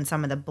fill in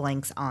some of the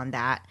blanks on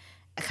that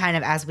kind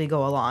of as we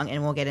go along,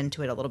 and we'll get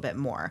into it a little bit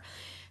more.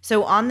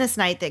 So on this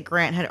night that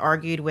Grant had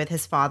argued with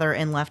his father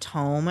and left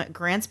home,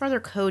 Grant's brother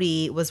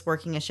Cody was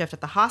working a shift at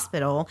the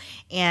hospital,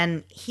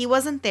 and he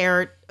wasn't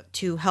there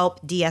to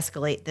help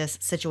de-escalate this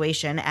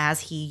situation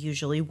as he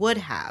usually would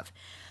have.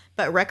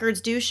 But records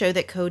do show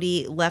that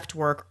Cody left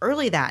work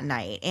early that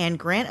night, and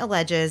Grant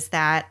alleges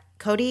that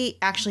Cody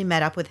actually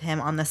met up with him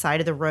on the side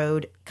of the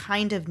road,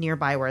 kind of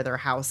nearby where their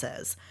house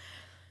is.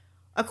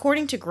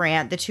 According to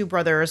Grant, the two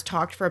brothers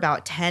talked for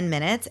about 10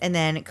 minutes, and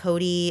then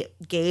Cody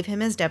gave him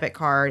his debit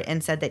card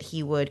and said that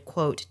he would,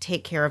 quote,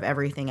 take care of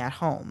everything at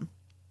home.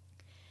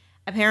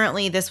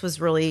 Apparently, this was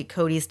really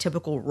Cody's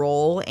typical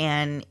role,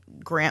 and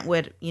Grant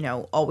would,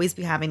 always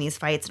be having these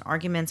fights and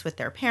arguments with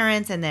their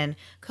parents, and then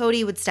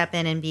Cody would step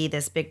in and be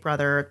this big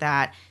brother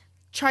that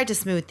tried to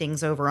smooth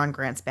things over on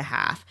Grant's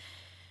behalf.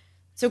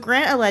 So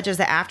Grant alleges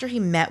that after he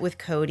met with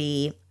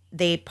Cody,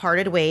 they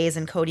parted ways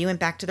and Cody went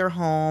back to their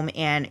home,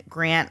 and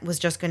Grant was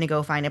just going to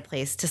go find a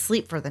place to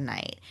sleep for the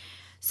night.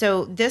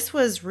 So this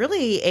was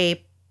really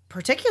a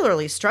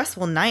particularly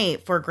stressful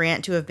night for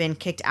Grant to have been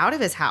kicked out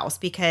of his house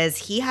because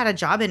he had a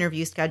job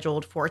interview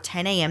scheduled for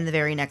 10 a.m. the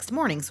very next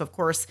morning. So, of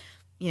course,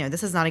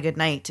 this is not a good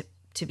night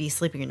to be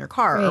sleeping in your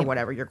car or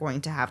whatever. You're going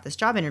to have this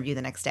job interview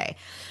the next day.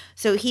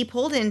 So he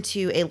pulled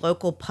into a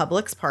local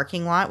Publix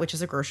parking lot, which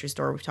is a grocery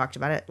store. We've talked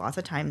about it lots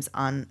of times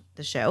on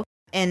the show.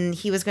 And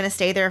he was going to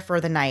stay there for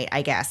the night,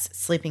 I guess,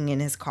 sleeping in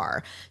his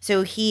car.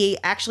 So he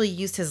actually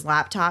used his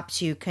laptop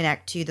to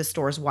connect to the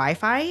store's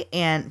Wi-Fi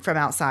and from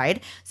outside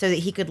so that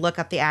he could look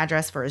up the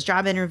address for his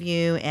job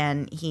interview.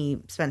 And he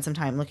spent some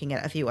time looking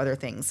at a few other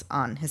things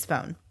on his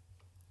phone.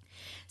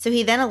 So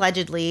he then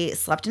allegedly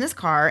slept in his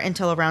car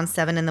until around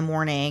 7 in the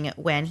morning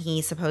when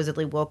he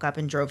supposedly woke up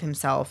and drove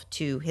himself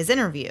to his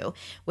interview,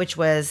 which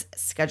was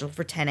scheduled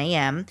for 10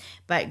 a.m.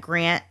 But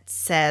Grant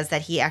says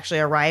that he actually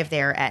arrived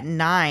there at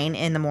 9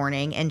 in the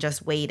morning and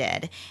just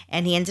waited.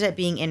 And he ended up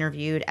being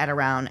interviewed at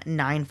around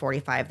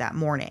 9:45 that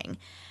morning.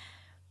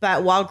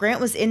 But while Grant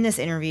was in this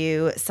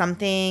interview,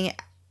 something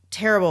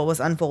terrible was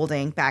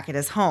unfolding back at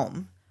his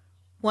home.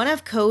 One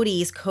of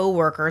Cody's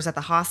co-workers at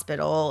the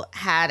hospital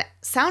had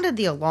sounded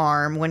the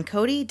alarm when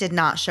Cody did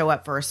not show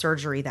up for a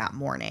surgery that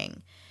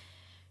morning.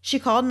 She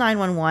called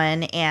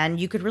 911, and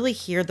you could really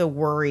hear the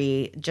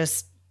worry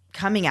just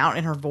coming out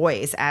in her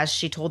voice as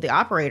she told the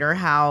operator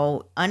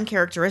how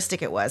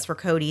uncharacteristic it was for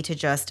Cody to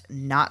just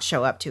not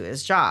show up to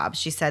his job.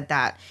 She said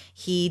that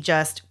he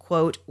just,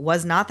 quote,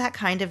 was not that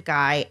kind of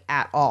guy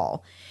at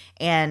all.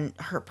 And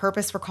her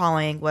purpose for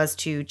calling was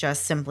to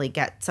just simply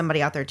get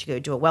somebody out there to go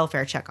do a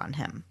welfare check on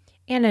him.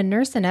 And a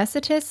nurse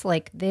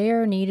anesthetist,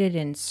 they're needed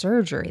in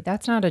surgery.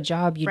 That's not a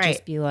job you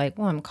just be like,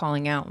 well, I'm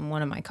calling out and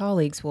one of my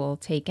colleagues will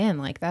take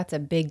in. That's a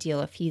big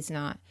deal if he's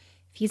not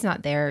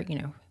there,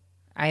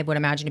 I would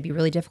imagine it'd be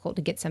really difficult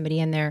to get somebody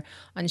in there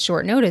on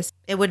short notice.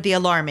 It would be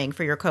alarming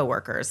for your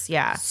coworkers.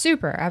 Yeah.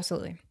 Super,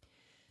 absolutely.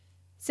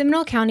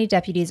 Seminole County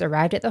deputies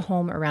arrived at the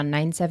home around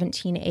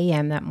 9:17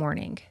 a.m. that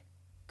morning.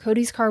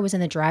 Cody's car was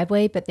in the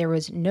driveway, but there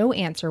was no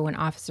answer when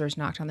officers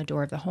knocked on the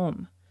door of the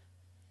home.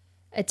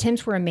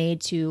 Attempts were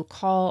made to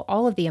call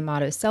all of the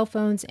Amato's cell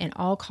phones, and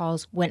all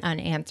calls went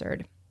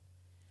unanswered.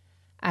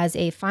 As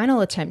a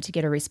final attempt to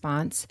get a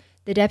response,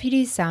 the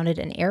deputies sounded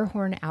an air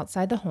horn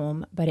outside the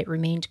home, but it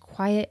remained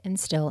quiet and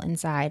still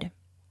inside.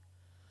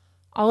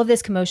 All of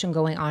this commotion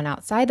going on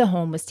outside the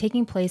home was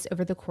taking place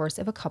over the course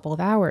of a couple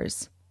of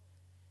hours.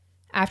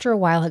 After a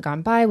while had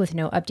gone by with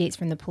no updates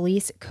from the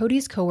police,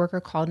 Cody's coworker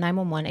called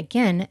 911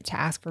 again to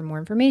ask for more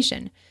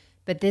information,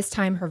 but this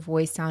time her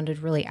voice sounded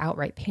really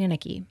outright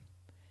panicky.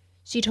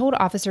 She told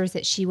officers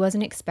that she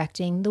wasn't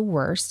expecting the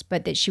worst,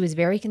 but that she was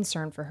very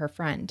concerned for her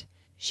friend.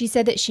 She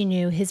said that she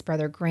knew his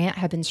brother Grant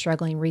had been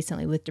struggling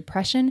recently with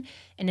depression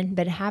and had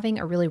been having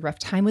a really rough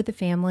time with the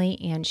family,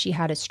 and she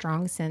had a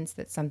strong sense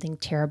that something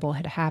terrible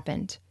had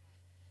happened.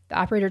 The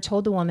operator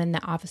told the woman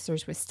that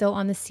officers were still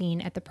on the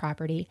scene at the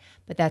property,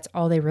 but that's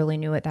all they really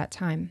knew at that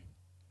time.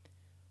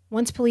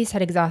 Once police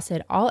had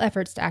exhausted all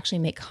efforts to actually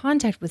make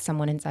contact with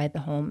someone inside the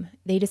home,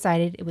 they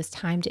decided it was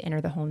time to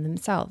enter the home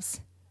themselves.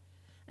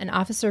 An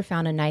officer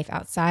found a knife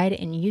outside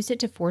and used it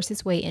to force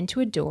his way into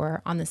a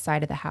door on the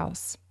side of the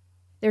house.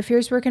 Their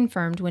fears were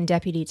confirmed when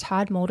Deputy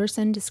Todd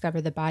Molderson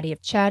discovered the body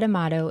of Chad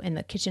Amato in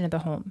the kitchen of the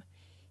home.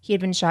 He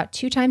had been shot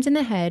 2 times in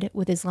the head,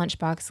 with his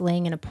lunchbox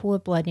laying in a pool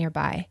of blood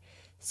nearby,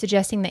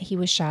 suggesting that he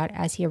was shot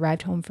as he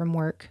arrived home from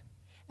work.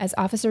 As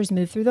officers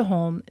moved through the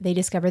home, they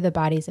discovered the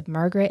bodies of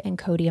Margaret and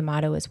Cody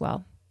Amato as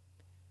well.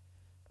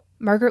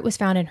 Margaret was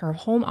found in her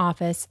home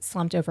office,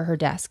 slumped over her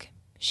desk.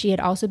 She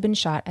had also been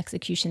shot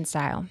execution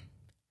style.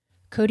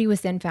 Cody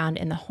was then found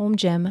in the home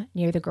gym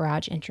near the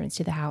garage entrance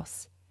to the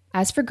house.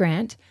 As for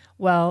Grant,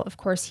 well, of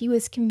course, he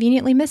was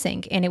conveniently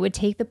missing, and it would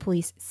take the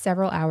police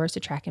several hours to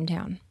track him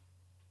down.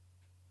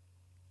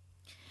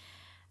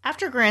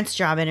 After Grant's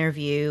job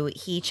interview,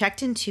 he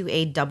checked into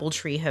a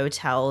DoubleTree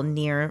hotel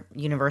near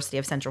University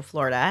of Central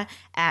Florida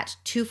at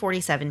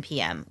 2:47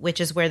 p.m., which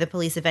is where the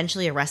police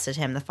eventually arrested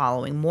him the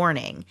following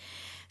morning.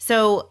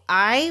 So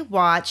I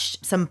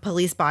watched some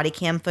police body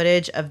cam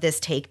footage of this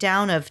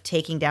takedown of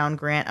taking down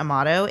Grant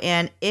Amato,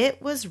 and it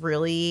was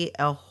really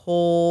a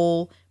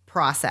whole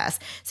process.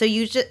 So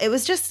it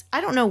was just, I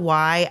don't know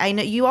why. I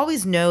know you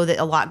always know that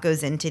a lot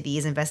goes into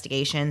these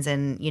investigations,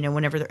 and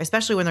whenever,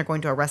 especially when they're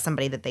going to arrest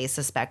somebody that they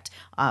suspect,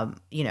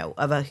 of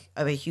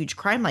a huge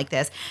crime like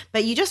this.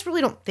 But you just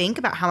really don't think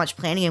about how much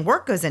planning and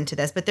work goes into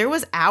this. But there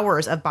was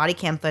hours of body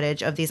cam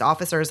footage of these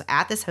officers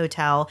at this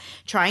hotel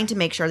trying to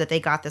make sure that they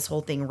got this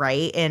whole thing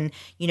right. And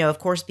of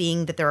course,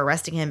 being that they're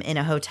arresting him in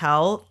a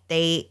hotel,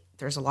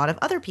 there's a lot of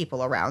other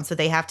people around. So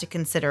they have to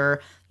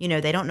consider,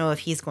 they don't know if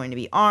he's going to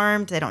be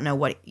armed. They don't know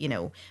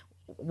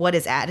what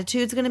his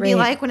attitude's going to be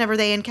like whenever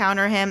they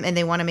encounter him. And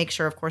they want to make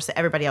sure, of course, that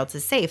everybody else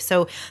is safe.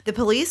 So the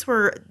police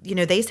were,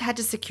 they had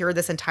to secure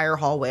this entire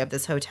hallway of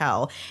this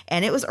hotel.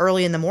 And it was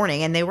early in the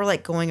morning, and they were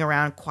like going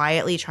around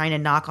quietly trying to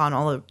knock on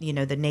all of,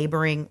 the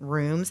neighboring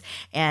rooms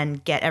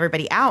and get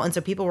everybody out. And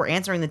so people were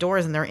answering the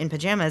doors, and they're in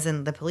pajamas,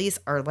 and the police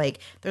are like,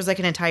 there's like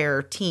an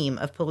entire team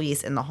of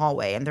police in the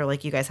hallway. And they're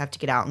like, you guys have to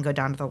get out and go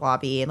down to the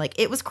lobby. And like,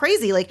 it was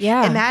crazy. Like,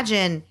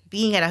 imagine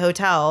being at a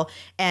hotel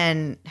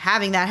and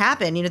having that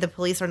happen. The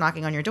police are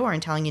knocking on your door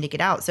and telling you to get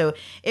out. So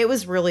it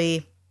was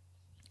really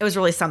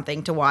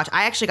something to watch.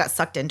 I actually got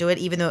sucked into it,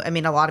 even though,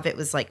 a lot of it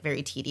was like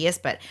very tedious,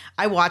 but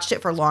I watched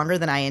it for longer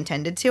than I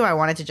intended to. I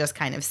wanted to just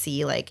kind of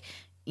see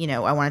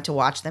I wanted to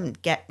watch them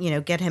get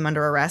him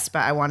under arrest,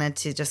 but I wanted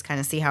to just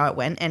kind of see how it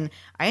went. And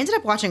I ended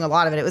up watching a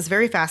lot of it. It was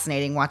very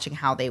fascinating watching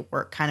how they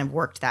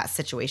worked that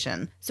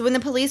situation. So when the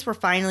police were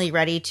finally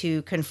ready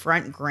to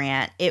confront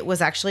Grant, it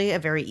was actually a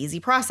very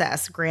easy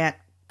process. Grant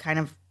kind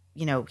of,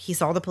 he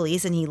saw the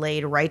police, and he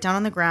laid right down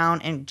on the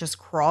ground and just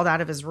crawled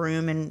out of his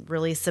room and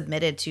really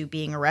submitted to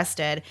being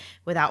arrested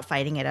without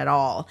fighting it at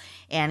all.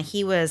 And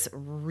he was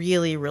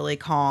really, really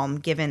calm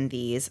given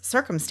these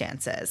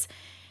circumstances.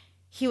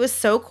 He was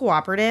so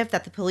cooperative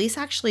that the police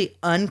actually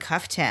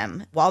uncuffed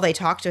him while they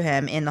talked to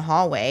him in the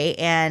hallway,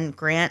 and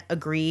Grant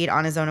agreed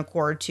on his own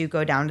accord to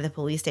go down to the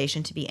police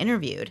station to be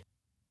interviewed.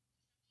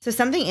 So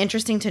something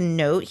interesting to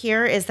note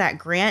here is that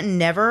Grant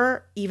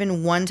never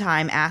even one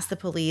time asked the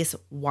police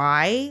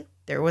why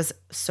there was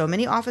so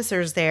many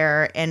officers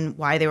there and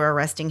why they were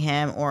arresting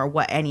him or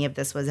what any of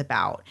this was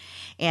about.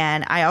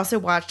 And I also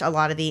watched a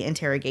lot of the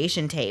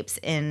interrogation tapes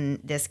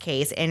in this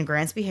case, and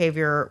Grant's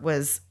behavior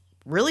was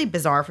really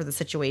bizarre for the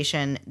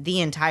situation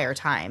the entire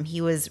time.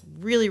 He was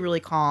really, really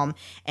calm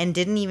and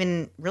didn't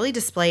even really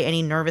display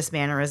any nervous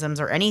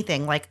mannerisms or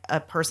anything like a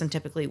person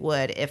typically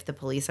would if the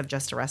police have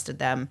just arrested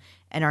them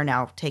and are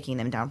now taking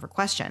them down for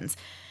questions.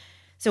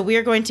 So we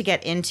are going to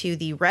get into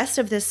the rest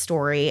of this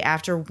story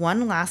after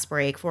one last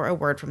break for a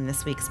word from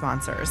this week's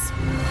sponsors.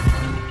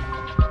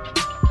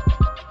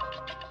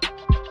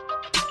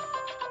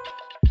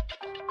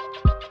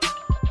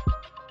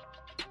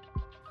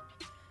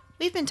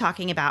 We've we've been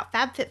talking about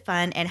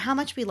FabFitFun and how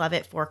much we love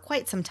it for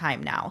quite some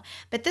time now.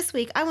 But this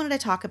week, I wanted to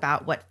talk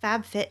about what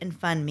FabFit and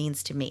Fun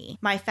means to me.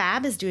 My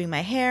fab is doing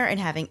my hair and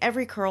having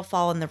every curl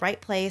fall in the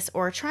right place,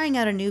 or trying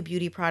out a new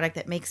beauty product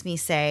that makes me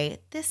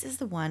say, this is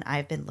the one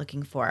I've been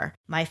looking for.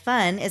 My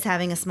fun is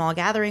having a small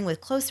gathering with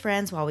close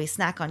friends while we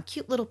snack on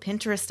cute little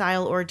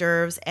Pinterest-style hors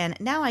d'oeuvres, and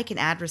now I can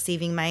add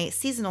receiving my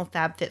seasonal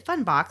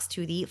FabFitFun box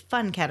to the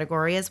fun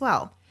category as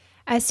well.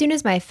 As soon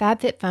as my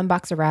FabFitFun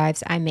box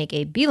arrives, I make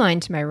a beeline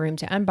to my room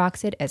to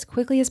unbox it as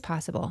quickly as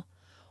possible.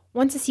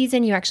 Once a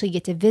season, you actually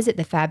get to visit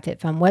the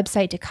FabFitFun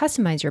website to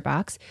customize your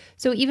box.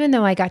 So even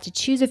though I got to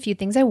choose a few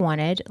things I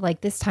wanted,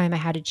 like this time I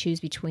had to choose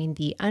between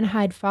the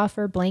Unhide Faux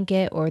Fur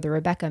blanket or the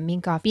Rebecca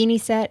Minkoff beanie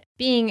set,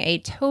 being a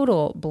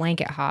total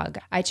blanket hog,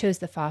 I chose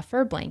the Faux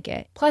Fur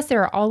blanket. Plus,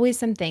 there are always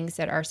some things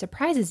that are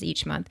surprises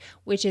each month,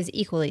 which is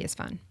equally as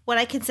fun. What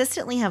I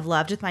consistently have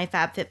loved with my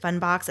FabFitFun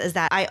box is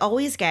that I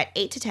always get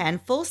 8 to 10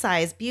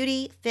 full-size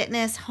beauty,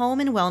 fitness, home,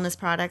 and wellness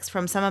products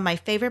from some of my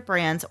favorite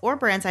brands or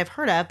brands I've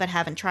heard of but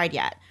haven't tried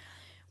yet.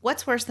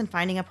 What's worse than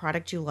finding a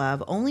product you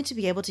love only to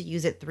be able to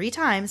use it 3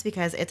 times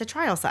because it's a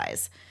trial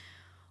size?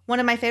 One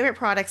of my favorite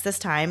products this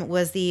time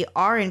was the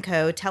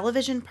R&Co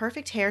Television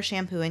Perfect Hair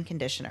Shampoo and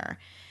Conditioner.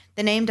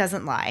 The name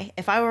doesn't lie.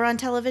 If I were on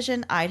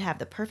television, I'd have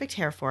the perfect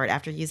hair for it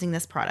after using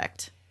this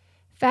product.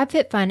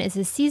 FabFitFun is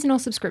a seasonal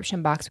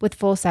subscription box with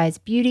full-size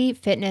beauty,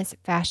 fitness,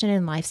 fashion,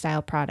 and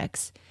lifestyle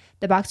products.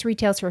 The box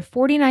retails for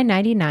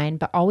 $49.99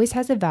 but always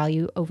has a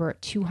value over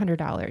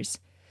 $200.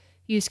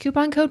 Use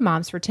coupon code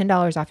MOMS for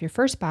 $10 off your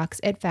first box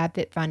at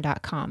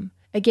fabfitfun.com.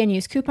 Again,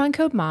 use coupon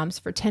code MOMS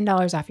for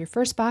 $10 off your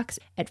first box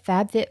at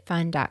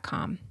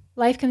fabfitfun.com.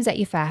 Life comes at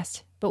you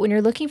fast, but when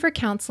you're looking for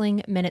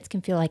counseling, minutes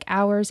can feel like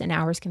hours and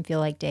hours can feel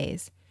like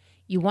days.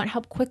 You want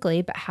help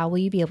quickly, but how will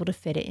you be able to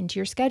fit it into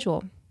your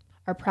schedule?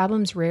 Our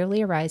problems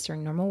rarely arise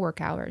during normal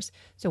work hours,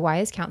 so why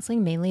is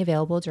counseling mainly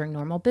available during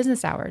normal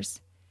business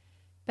hours?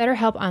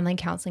 BetterHelp Online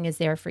Counseling is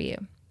there for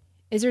you.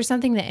 Is there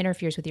something that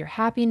interferes with your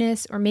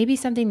happiness, or maybe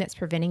something that's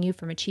preventing you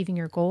from achieving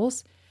your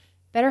goals?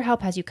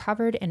 BetterHelp has you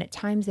covered, and at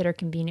times that are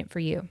convenient for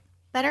you.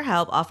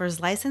 BetterHelp offers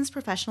licensed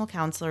professional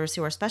counselors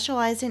who are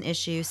specialized in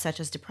issues such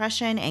as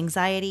depression,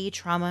 anxiety,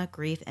 trauma,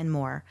 grief, and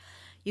more.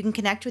 You can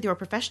connect with your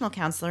professional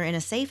counselor in a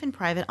safe and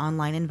private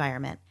online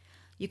environment.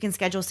 You can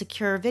schedule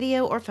secure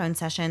video or phone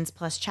sessions,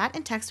 plus chat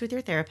and text with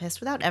your therapist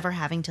without ever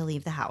having to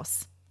leave the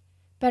house.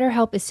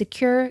 BetterHelp is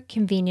secure,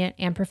 convenient,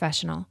 and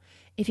professional.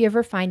 If you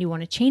ever find you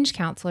want to change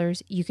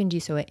counselors, you can do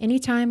so at any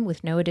time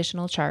with no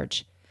additional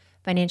charge.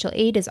 Financial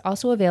aid is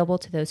also available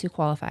to those who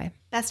qualify.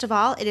 Best of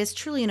all, it is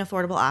truly an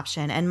affordable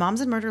option, and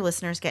Moms and Murder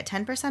listeners get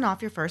 10%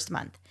 off your first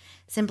month.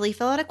 Simply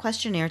fill out a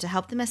questionnaire to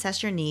help them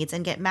assess your needs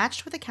and get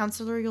matched with a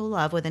counselor you'll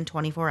love within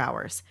 24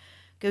 hours.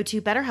 Go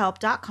to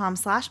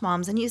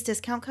betterhelp.com/moms and use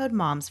discount code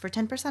MOMS for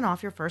 10%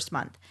 off your first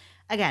month.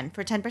 Again,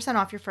 for 10%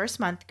 off your first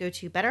month, go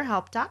to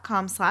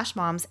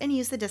betterhelp.com/moms and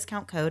use the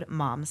discount code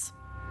MOMS.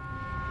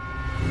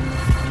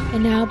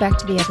 And now back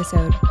to the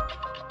episode.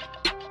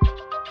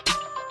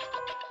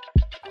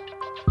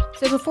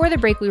 So before the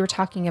break, we were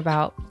talking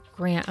about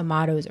Grant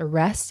Amato's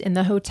arrest in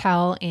the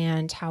hotel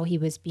and how he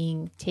was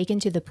being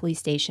taken to the police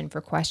station for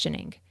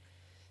questioning.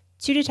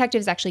 2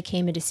 detectives actually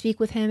came in to speak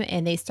with him,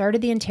 and they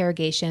started the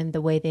interrogation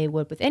the way they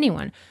would with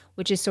anyone,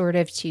 which is sort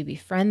of to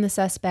befriend the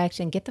suspect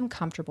and get them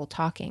comfortable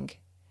talking.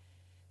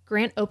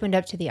 Grant opened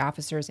up to the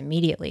officers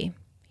immediately.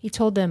 He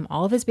told them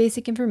all of his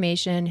basic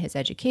information, his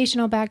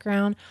educational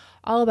background,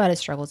 all about his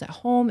struggles at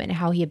home, and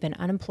how he had been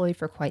unemployed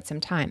for quite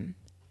some time.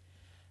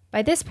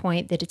 By this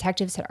point, the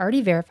detectives had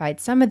already verified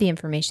some of the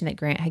information that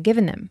Grant had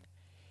given them.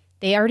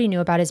 They already knew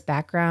about his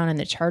background and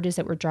the charges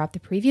that were dropped the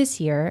previous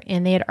year,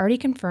 and they had already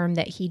confirmed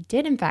that he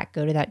did in fact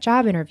go to that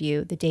job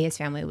interview the day his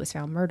family was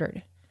found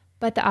murdered.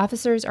 But the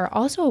officers are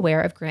also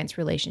aware of Grant's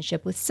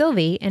relationship with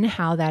Sylvie and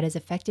how that has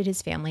affected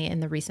his family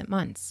in the recent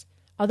months.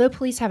 Although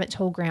police haven't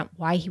told Grant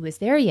why he was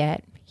there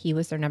yet, he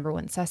was their number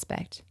one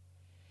suspect.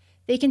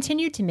 They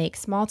continued to make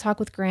small talk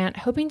with Grant,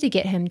 hoping to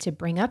get him to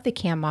bring up the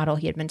cam model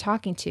he had been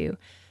talking to,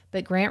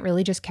 but Grant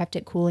really just kept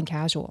it cool and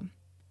casual.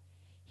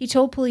 He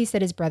told police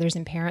that his brothers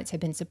and parents had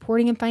been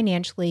supporting him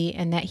financially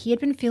and that he had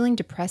been feeling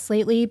depressed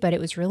lately, but it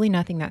was really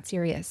nothing that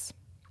serious.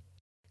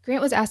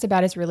 Grant was asked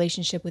about his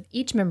relationship with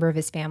each member of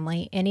his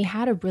family, and he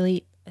had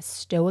a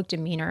stoic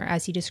demeanor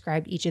as he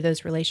described each of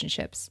those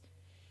relationships.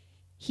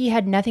 He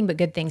had nothing but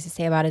good things to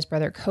say about his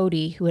brother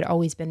Cody, who had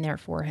always been there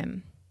for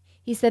him.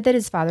 He said that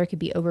his father could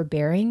be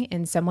overbearing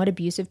and somewhat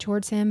abusive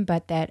towards him,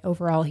 but that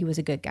overall he was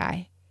a good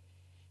guy.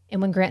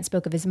 And when Grant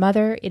spoke of his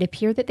mother, it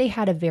appeared that they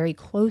had a very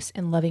close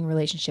and loving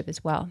relationship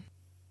as well.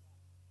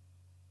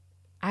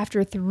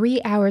 After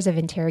 3 hours of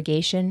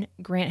interrogation,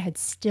 Grant had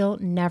still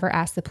never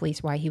asked the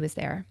police why he was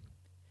there.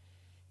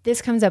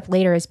 This comes up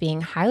later as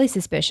being highly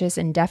suspicious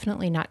and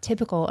definitely not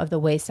typical of the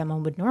way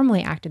someone would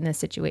normally act in this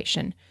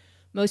situation.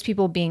 Most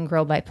people being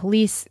grilled by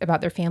police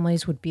about their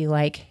families would be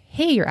like,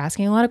 hey, you're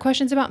asking a lot of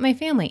questions about my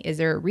family. Is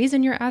there a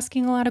reason you're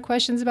asking a lot of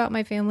questions about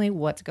my family?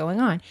 What's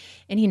going on?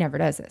 And he never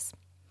does this.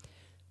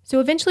 So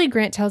eventually,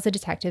 Grant tells the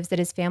detectives that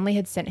his family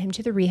had sent him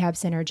to the rehab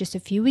center just a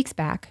few weeks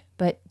back,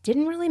 but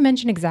didn't really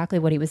mention exactly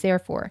what he was there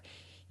for.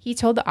 He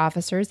told the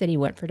officers that he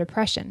went for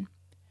depression.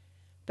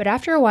 But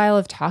after a while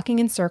of talking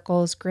in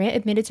circles, Grant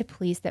admitted to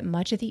police that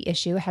much of the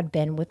issue had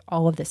been with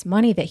all of this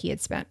money that he had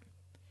spent.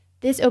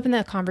 This opened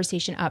the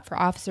conversation up for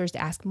officers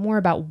to ask more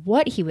about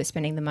what he was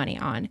spending the money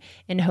on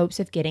in hopes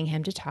of getting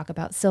him to talk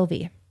about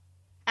Sylvie.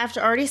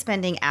 After already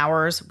spending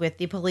hours with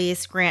the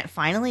police, Grant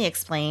finally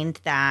explained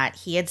that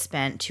he had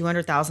spent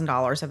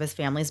 $200,000 of his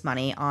family's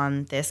money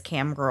on this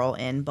cam girl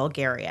in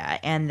Bulgaria,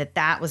 and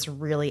that was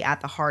really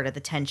at the heart of the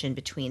tension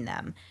between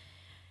them.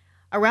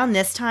 Around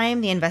this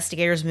time, the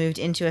investigators moved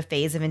into a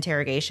phase of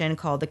interrogation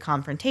called the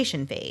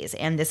confrontation phase,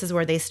 and this is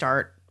where they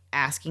start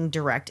asking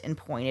direct and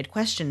pointed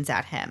questions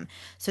at him.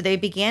 So they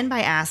began by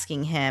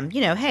asking him,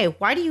 hey,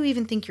 why do you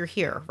even think you're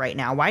here right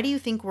now? Why do you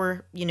think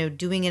we're,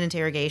 doing an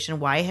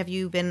interrogation? Why have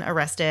you been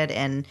arrested?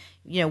 And,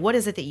 what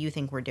is it that you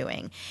think we're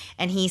doing?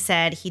 And he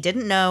said he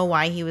didn't know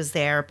why he was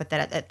there, but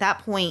that at that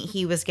point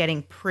he was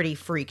getting pretty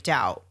freaked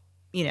out,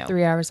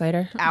 3 hours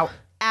later.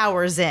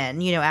 Hours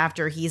in,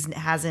 after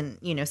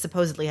hasn't,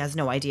 supposedly has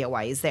no idea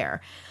why he's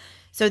there.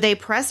 So they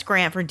pressed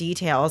Grant for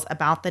details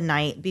about the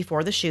night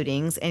before the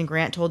shootings, and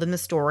Grant told them the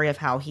story of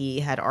how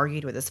he had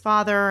argued with his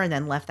father and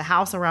then left the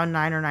house around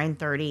 9 or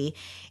 9:30.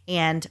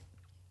 And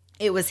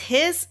it was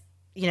his,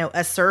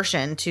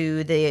 assertion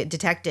to the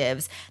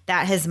detectives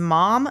that his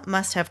mom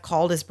must have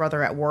called his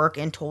brother at work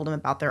and told him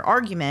about their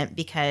argument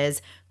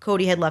because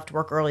Cody had left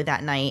work early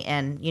that night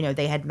and,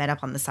 they had met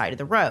up on the side of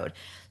the road.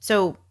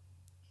 So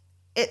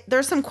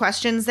there's some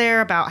questions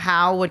there about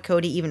how would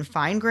Cody even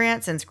find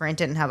Grant since Grant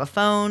didn't have a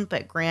phone,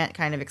 but Grant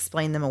kind of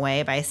explained them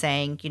away by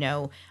saying,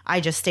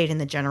 I just stayed in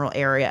the general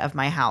area of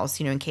my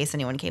house, in case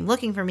anyone came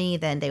looking for me,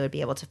 then they would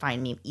be able to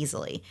find me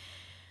easily.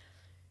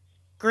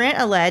 Grant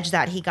alleged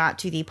that he got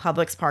to the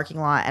Publix parking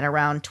lot at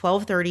around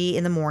 12:30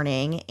 in the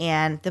morning,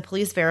 and the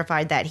police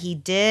verified that he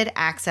did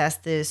access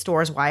the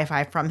store's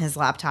Wi-Fi from his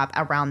laptop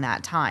around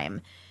that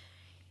time.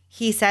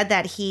 He said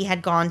that he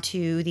had gone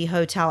to the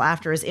hotel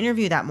after his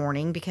interview that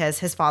morning because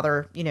his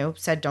father,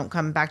 said don't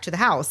come back to the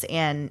house.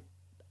 And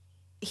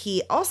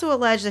he also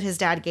alleged that his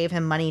dad gave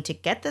him money to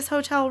get this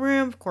hotel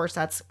room. Of course,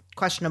 that's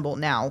questionable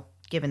now,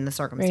 given the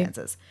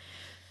circumstances. Right.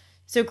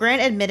 So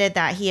Grant admitted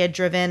that he had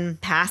driven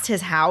past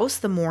his house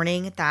the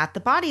morning that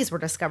the bodies were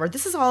discovered.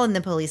 This is all in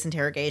the police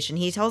interrogation.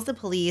 He tells the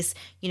police,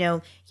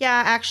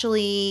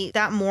 actually,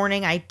 that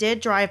morning I did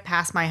drive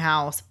past my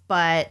house,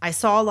 but I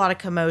saw a lot of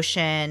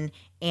commotion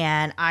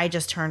and I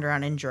just turned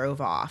around and drove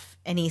off.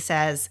 And he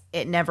says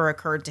it never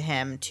occurred to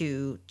him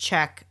to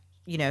check,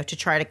 to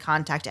try to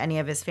contact any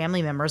of his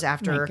family members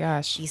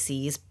after he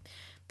sees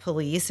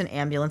police and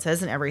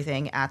ambulances and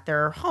everything at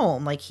their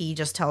home. Like, he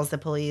just tells the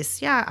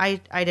police, I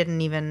didn't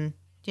even,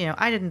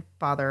 I didn't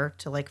bother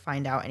to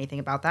find out anything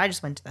about that. I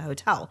just went to the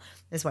hotel,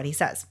 is what he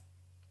says.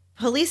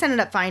 Police ended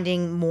up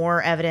finding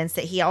more evidence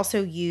that he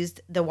also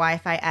used the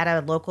Wi-Fi at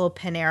a local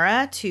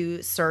Panera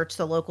to search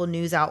the local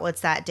news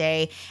outlets that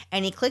day.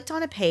 And he clicked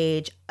on a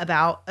page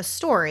about a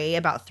story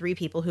about 3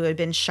 people who had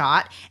been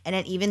shot, and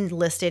it even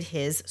listed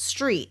his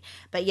street.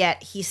 But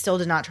yet he still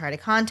did not try to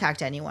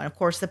contact anyone. Of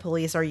course, the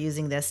police are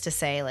using this to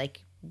say,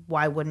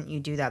 why wouldn't you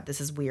do that? This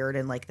is weird.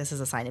 And this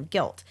is a sign of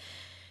guilt.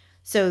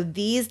 So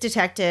these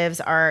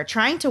detectives are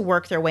trying to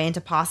work their way into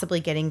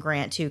possibly getting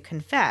Grant to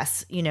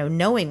confess,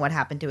 knowing what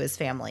happened to his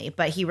family.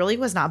 But he really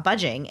was not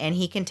budging, and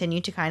he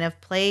continued to kind of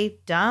play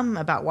dumb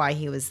about why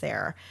he was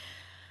there.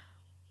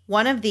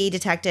 One of the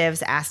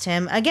detectives asked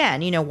him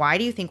again, why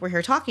do you think we're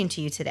here talking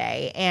to you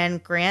today?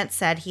 And Grant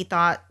said he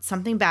thought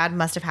something bad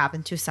must have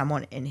happened to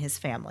someone in his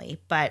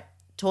family, but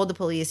told the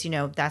police,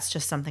 that's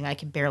just something I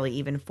can barely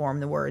even form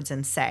the words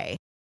and say.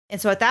 And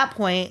so at that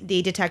point,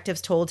 the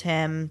detectives told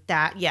him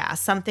that,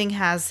 something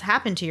has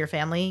happened to your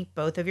family.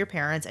 Both of your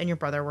parents and your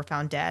brother were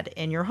found dead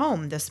in your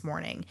home this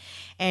morning.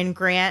 And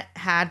Grant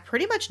had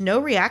pretty much no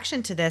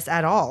reaction to this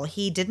at all.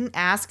 He didn't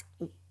ask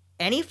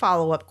any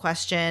follow-up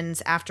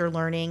questions after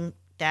learning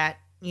that,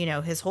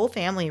 his whole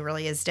family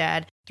really is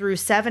dead. Through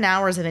 7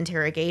 hours of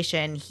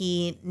interrogation,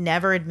 he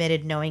never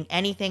admitted knowing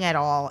anything at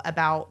all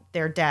about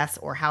their deaths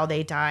or how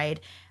they died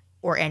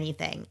or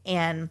anything.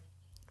 And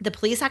the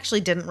police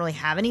actually didn't really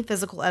have any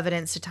physical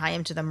evidence to tie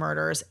him to the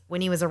murders. When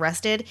he was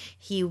arrested,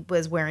 he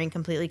was wearing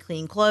completely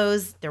clean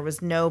clothes. There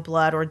was no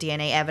blood or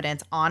DNA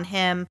evidence on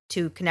him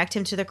to connect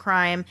him to the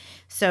crime.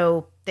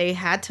 So they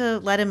had to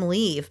let him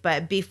leave.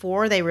 But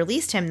before they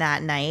released him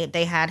that night,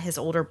 they had his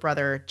older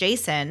brother,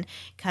 Jason,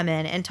 come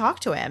in and talk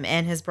to him.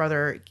 And his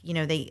brother,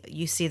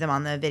 you see them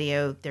on the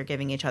video, they're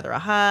giving each other a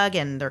hug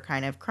and they're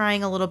kind of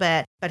crying a little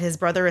bit. But his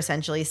brother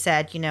essentially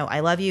said, I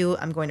love you.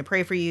 I'm going to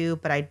pray for you,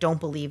 but I don't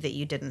believe that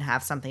you didn't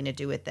have something to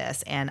do with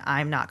this. And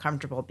I'm not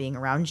comfortable being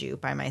around you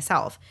by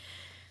myself.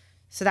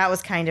 So that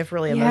was kind of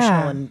really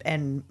emotional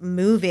and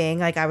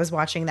moving. I was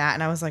watching that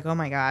and I was like, oh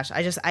my gosh,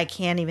 I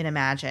can't even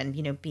imagine,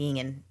 being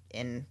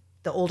in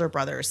the older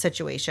brother's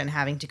situation,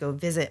 having to go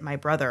visit my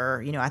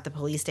brother, at the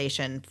police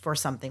station for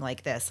something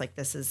like this. Like,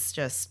 this is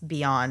just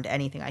beyond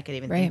anything I could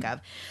even think of.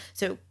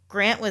 So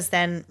Grant was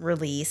then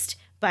released,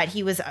 but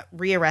he was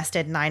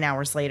rearrested 9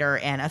 hours later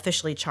and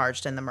officially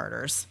charged in the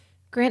murders.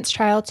 Grant's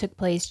trial took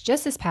place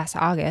just this past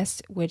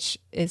August, which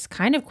is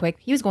kind of quick.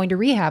 He was going to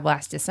rehab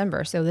last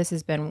December, so this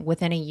has been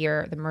within a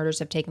year. The murders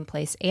have taken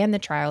place and the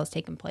trial has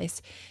taken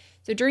place.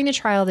 So during the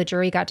trial, the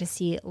jury got to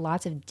see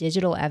lots of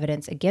digital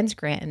evidence against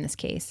Grant in this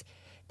case.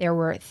 There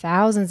were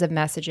thousands of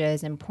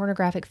messages and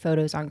pornographic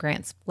photos on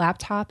Grant's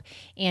laptop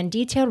and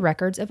detailed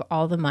records of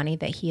all the money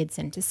that he had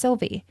sent to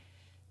Sylvie.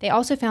 They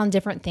also found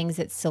different things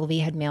that Sylvie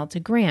had mailed to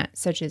Grant,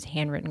 such as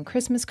handwritten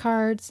Christmas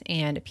cards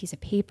and a piece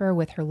of paper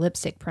with her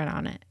lipstick print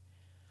on it.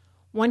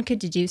 One could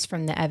deduce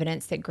from the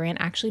evidence that Grant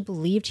actually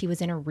believed he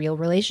was in a real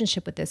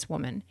relationship with this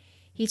woman.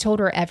 He told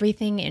her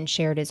everything and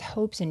shared his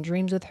hopes and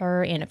dreams with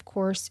her, and of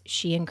course,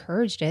 she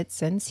encouraged it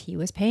since he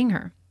was paying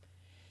her.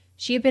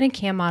 She had been a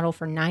cam model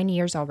for 9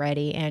 years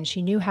already, and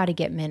she knew how to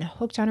get men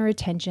hooked on her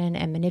attention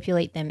and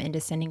manipulate them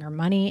into sending her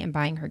money and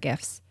buying her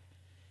gifts.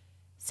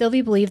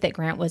 Sylvie believed that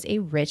Grant was a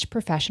rich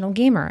professional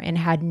gamer and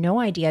had no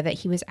idea that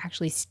he was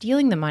actually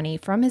stealing the money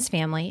from his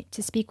family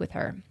to speak with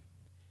her.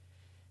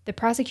 The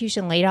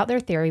prosecution laid out their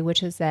theory,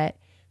 which was that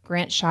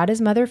Grant shot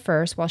his mother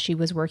first while she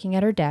was working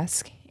at her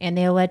desk, and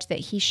they alleged that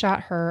he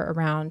shot her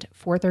around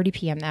 4:30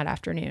 p.m. that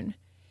afternoon.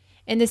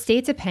 In the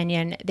state's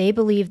opinion, they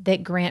believed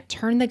that Grant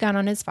turned the gun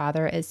on his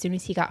father as soon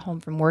as he got home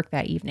from work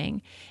that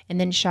evening, and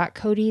then shot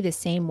Cody the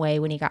same way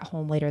when he got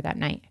home later that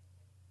night.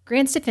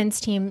 Grant's defense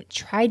team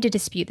tried to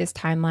dispute this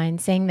timeline,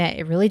 saying that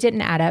it really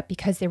didn't add up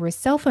because there was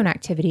cell phone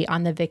activity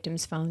on the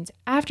victims' phones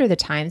after the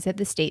times that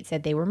the state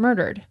said they were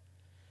murdered.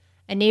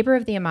 A neighbor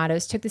of the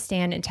Amatos took the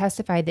stand and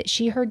testified that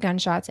she heard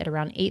gunshots at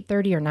around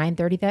 8:30 or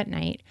 9:30 that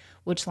night,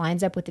 which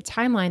lines up with the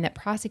timeline that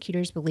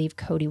prosecutors believe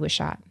Cody was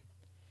shot.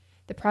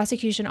 The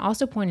prosecution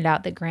also pointed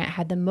out that Grant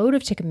had the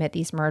motive to commit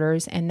these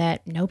murders and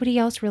that nobody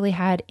else really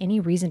had any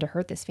reason to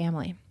hurt this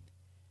family.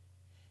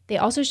 They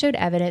also showed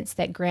evidence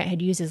that Grant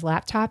had used his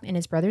laptop and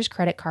his brother's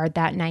credit card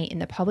that night in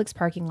the Publix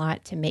parking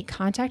lot to make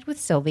contact with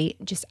Sylvie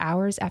just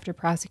hours after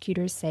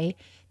prosecutors say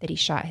that he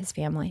shot his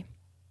family.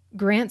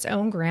 Grant's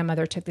own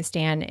grandmother took the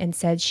stand and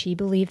said she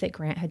believed that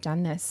Grant had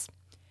done this.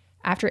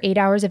 After 8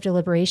 hours of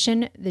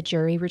deliberation, the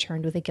jury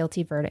returned with a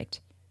guilty verdict.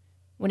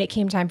 When it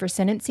came time for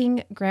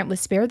sentencing, Grant was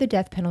spared the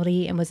death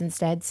penalty and was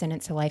instead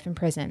sentenced to life in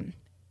prison.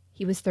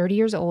 He was 30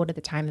 years old at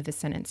the time of his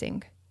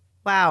sentencing.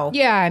 Wow.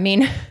 Yeah, I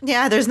mean...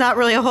 Yeah, there's not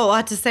really a whole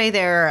lot to say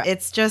there.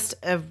 It's just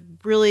a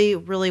really,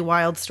 really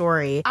wild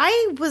story.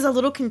 I was a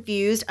little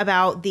confused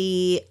about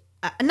the...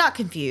 not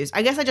confused.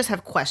 I guess I just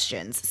have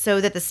questions. So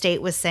that the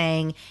state was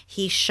saying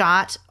he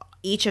shot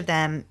each of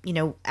them,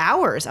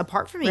 hours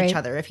apart from each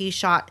other. If he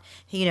shot,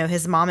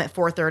 his mom at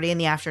 4:30 in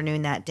the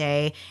afternoon that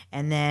day,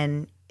 and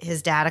then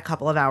his dad a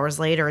couple of hours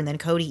later, and then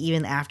Cody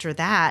even after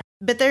that.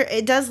 But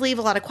it does leave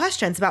a lot of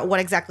questions about what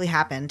exactly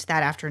happened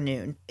that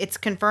afternoon. It's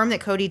confirmed that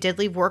Cody did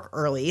leave work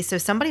early, so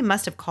somebody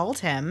must have called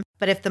him.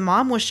 But if the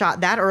mom was shot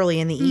that early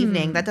in the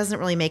evening, that doesn't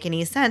really make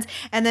any sense.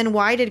 And then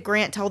why did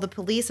Grant tell the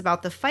police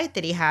about the fight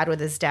that he had with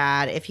his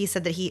dad if he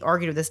said that he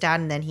argued with his dad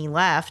and then he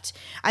left?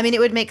 I mean,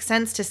 it would make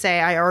sense to say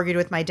I argued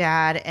with my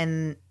dad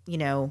and,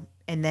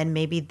 and then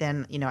maybe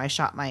I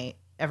shot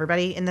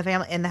everybody in the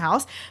family in the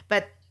house.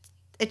 But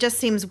it just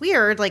seems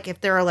weird, like if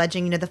they're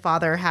alleging, the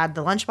father had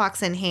the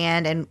lunchbox in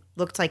hand and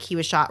looked like he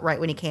was shot right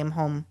when he came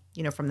home,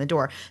 from the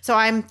door. So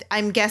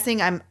I'm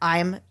guessing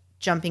I'm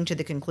jumping to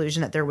the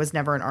conclusion that there was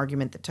never an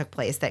argument that took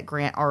place, that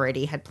Grant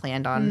already had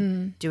planned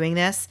on doing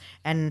this.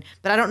 But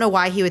I don't know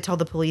why he would tell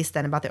the police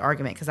then about the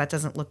argument, because that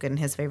doesn't look good in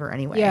his favor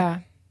anyway. Yeah.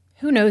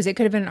 Who knows? It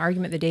could have been an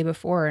argument the day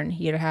before and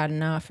he had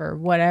enough or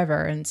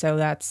whatever. And so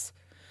that's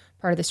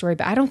part of the story.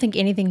 But I don't think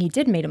anything he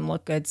did made him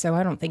look good. So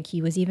I don't think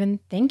he was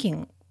even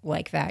thinking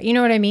like that. You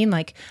know what I mean?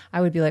 Like, I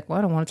would be like, well,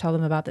 I don't want to tell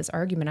them about this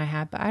argument I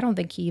had, but I don't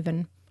think he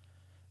even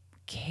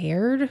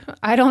cared.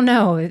 I don't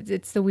know.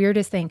 It's the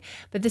weirdest thing.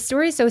 But the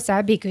story is so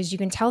sad because you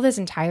can tell this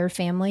entire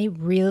family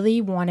really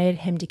wanted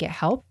him to get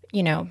help.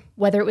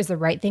 Whether it was the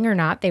right thing or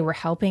not, they were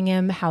helping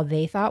him how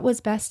they thought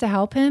was best to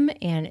help him.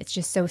 And it's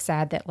just so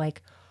sad that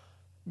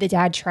the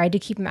dad tried to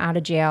keep him out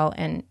of jail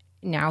and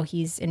now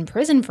he's in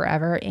prison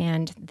forever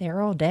and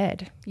they're all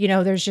dead.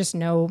 There's just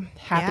no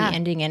happy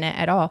ending in it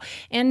at all.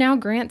 And now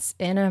Grant's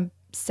in a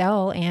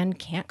cell and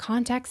can't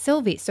contact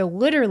Sylvie. So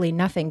literally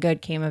nothing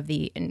good came of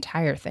the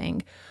entire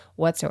thing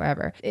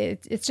whatsoever.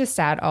 It's just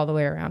sad all the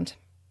way around.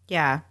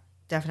 Yeah,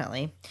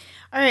 definitely.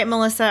 All right,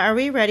 Melissa, are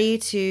we ready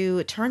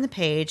to turn the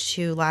page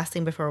to last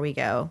thing before we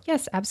go?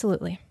 Yes,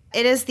 absolutely.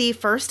 It is the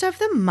first of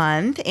the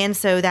month, and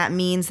so that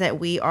means that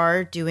we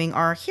are doing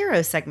our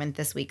hero segment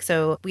this week.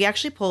 So we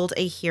actually pulled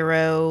a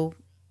hero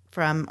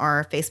from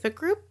our Facebook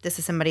group. This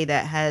is somebody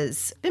that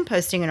has been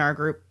posting in our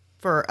group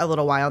for a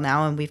little while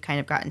now, and we've kind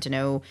of gotten to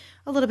know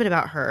a little bit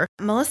about her.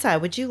 Melissa,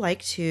 would you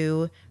like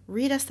to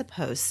read us the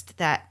post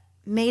that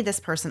made this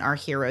person our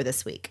hero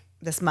this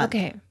month?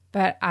 Okay,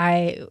 but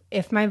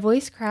if my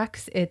voice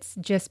cracks, it's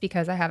just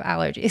because I have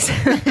allergies.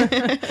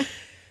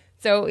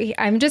 So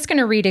I'm just going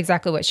to read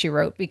exactly what she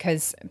wrote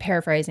because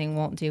paraphrasing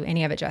won't do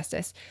any of it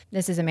justice.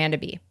 This is Amanda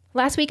B.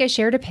 Last week, I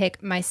shared a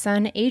pic my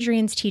son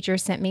Adrian's teacher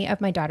sent me of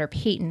my daughter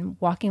Peyton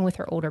walking with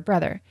her older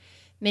brother.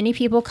 Many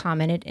people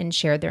commented and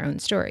shared their own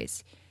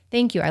stories.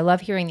 Thank you. I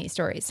love hearing these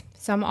stories.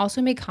 Some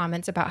also made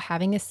comments about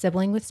having a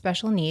sibling with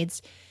special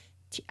needs,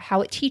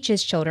 how it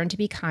teaches children to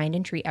be kind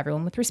and treat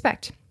everyone with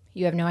respect.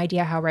 You have no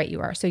idea how right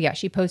you are. So yeah,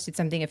 she posted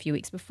something a few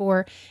weeks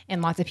before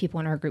and lots of people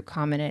in our group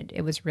commented.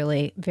 It was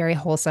really very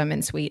wholesome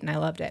and sweet and I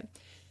loved it.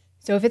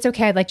 So if it's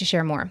okay, I'd like to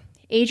share more.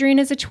 Adrian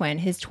is a twin.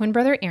 His twin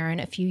brother Aaron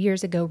a few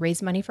years ago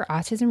raised money for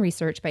autism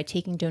research by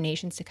taking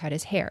donations to cut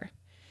his hair.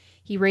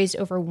 He raised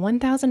over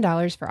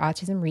 $1,000 for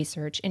autism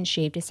research and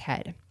shaved his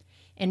head.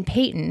 And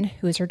Peyton,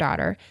 who is her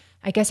daughter,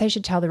 I guess I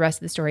should tell the rest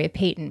of the story of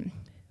Peyton.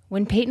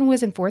 When Peyton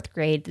was in 4th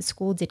grade, the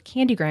school did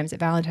candygrams at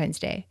Valentine's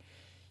Day.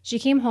 She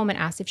came home and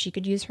asked if she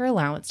could use her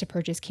allowance to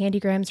purchase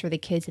candygrams for the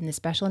kids in the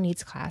special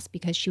needs class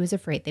because she was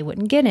afraid they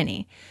wouldn't get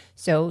any.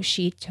 So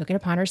she took it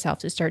upon herself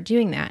to start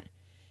doing that.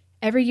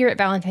 Every year at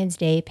Valentine's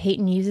Day,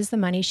 Peyton uses the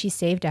money she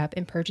saved up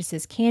and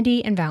purchases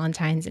candy and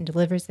Valentines and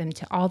delivers them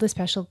to all the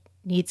special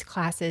needs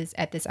classes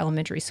at this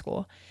elementary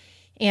school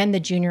and the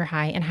junior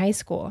high and high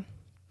school.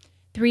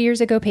 3 years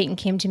ago, Peyton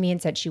came to me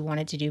and said she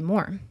wanted to do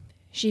more.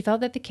 She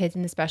felt that the kids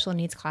in the special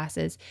needs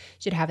classes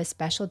should have a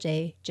special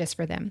day just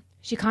for them.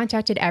 She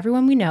contacted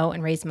everyone we know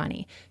and raised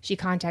money. She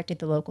contacted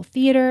the local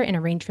theater and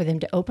arranged for them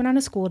to open on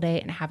a school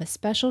day and have a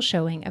special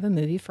showing of a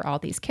movie for all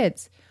these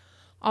kids.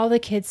 All the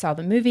kids saw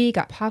the movie,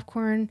 got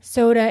popcorn,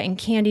 soda, and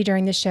candy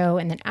during the show,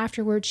 and then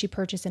afterwards she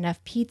purchased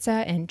enough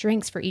pizza and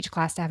drinks for each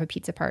class to have a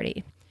pizza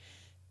party.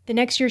 The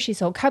next year, she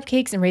sold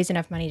cupcakes and raised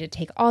enough money to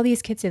take all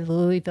these kids to the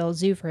Louisville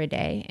Zoo for a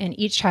day, and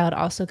each child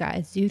also got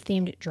a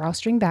zoo-themed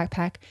drawstring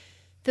backpack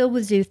filled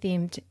with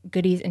zoo-themed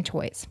goodies and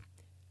toys.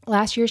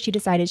 Last year, she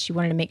decided she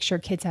wanted to make sure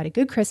kids had a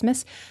good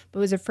Christmas, but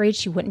was afraid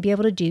she wouldn't be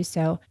able to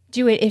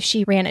do it if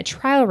she ran a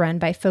trial run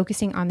by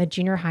focusing on the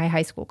junior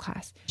high school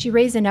class. She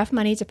raised enough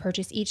money to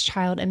purchase each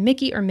child a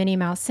Mickey or Minnie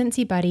Mouse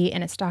Scentsy Buddy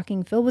and a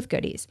stocking filled with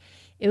goodies.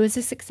 It was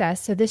a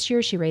success, so this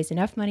year she raised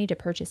enough money to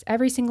purchase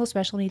every single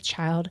special needs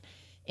child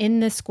in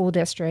the school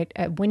district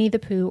a Winnie the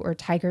Pooh or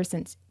Tigger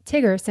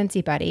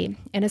Scentsy Buddy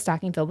and a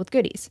stocking filled with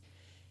goodies.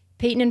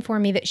 Peyton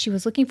informed me that she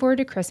was looking forward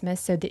to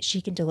Christmas so that she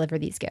can deliver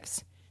these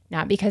gifts,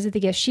 not because of the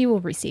gifts she will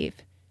receive.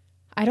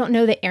 I don't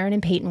know that Aaron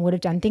and Peyton would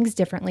have done things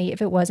differently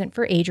if it wasn't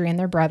for Adrian,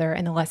 their brother,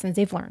 and the lessons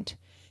they've learned.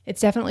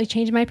 It's definitely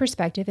changed my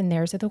perspective and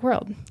theirs of the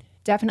world.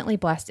 Definitely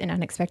blessed in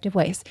unexpected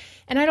ways.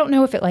 And I don't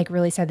know if it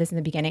really said this in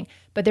the beginning,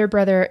 but their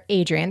brother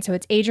Adrian, so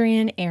it's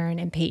Adrian, Aaron,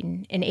 and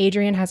Peyton, and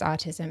Adrian has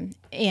autism,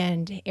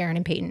 and Aaron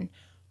and Peyton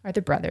are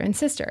the brother and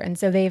sister. And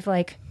so they've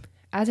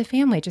as a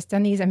family, just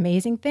done these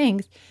amazing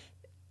things.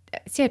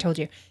 See, I told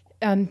you.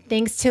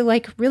 Thanks to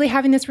really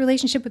having this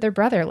relationship with their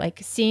brother,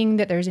 seeing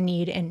that there's a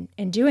need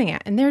and doing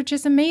it. And they're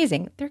just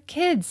amazing. They're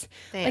kids.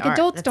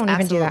 Adults don't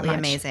even do that much.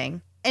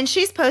 Amazing. And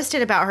she's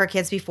posted about her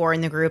kids before in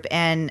the group,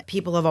 and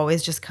people have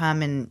always just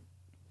come and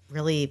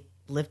really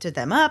lifted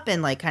them up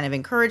and kind of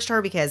encouraged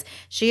her because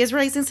she is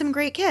raising some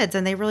great kids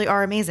and they really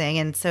are amazing.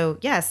 And so,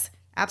 yes,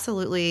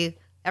 absolutely.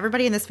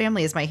 Everybody in this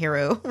family is my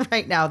hero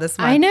right now this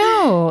month. I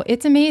know.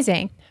 It's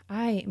amazing.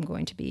 I am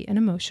going to be an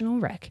emotional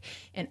wreck,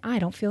 and I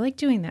don't feel like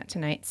doing that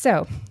tonight.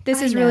 So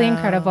this is really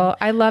incredible.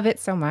 I love it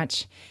so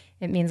much.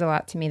 It means a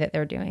lot to me that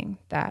they're doing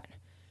that.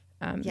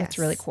 It's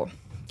really cool.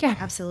 Yeah,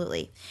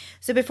 absolutely.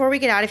 So before we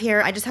get out of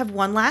here, I just have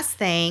one last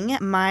thing.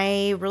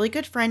 My really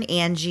good friend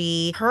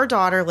Angie, her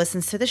daughter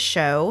listens to the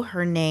show.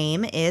 Her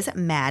name is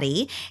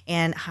Maddie.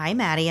 And hi,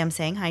 Maddie. I'm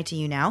saying hi to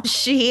you now.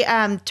 She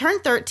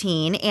turned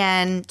 13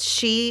 and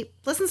she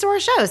listens to our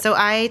show. So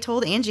I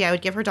told Angie I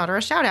would give her daughter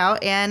a shout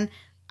out, and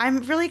I'm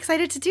really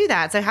excited to do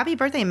that. So happy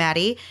birthday,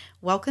 Maddie.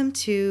 Welcome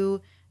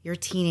to your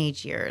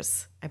teenage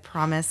years. I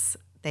promise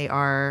they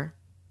are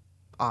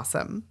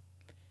awesome.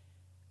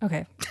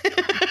 Okay.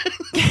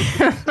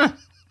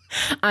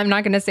 I'm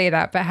not going to say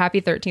that, but happy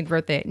 13th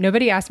birthday.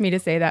 Nobody asked me to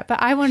say that,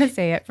 but I want to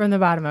say it from the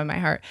bottom of my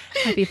heart.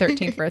 Happy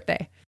 13th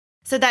birthday.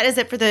 So that is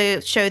it for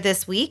the show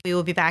this week. We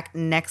will be back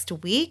next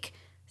week.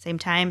 Same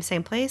time,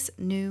 same place,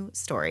 new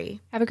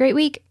story. Have a great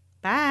week.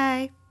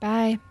 Bye.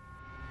 Bye.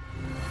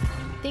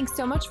 Thanks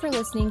so much for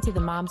listening to the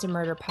Moms of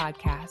Murder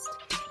podcast.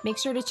 Make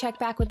sure to check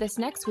back with us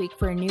next week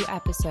for a new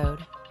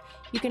episode.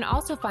 You can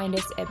also find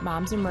us at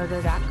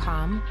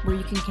momsandmurder.com, where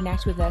you can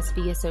connect with us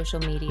via social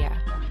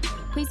media.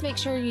 Please make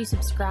sure you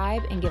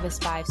subscribe and give us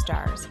 5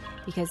 stars,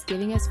 because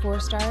giving us 4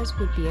 stars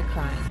would be a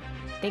crime.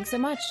 Thanks so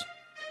much.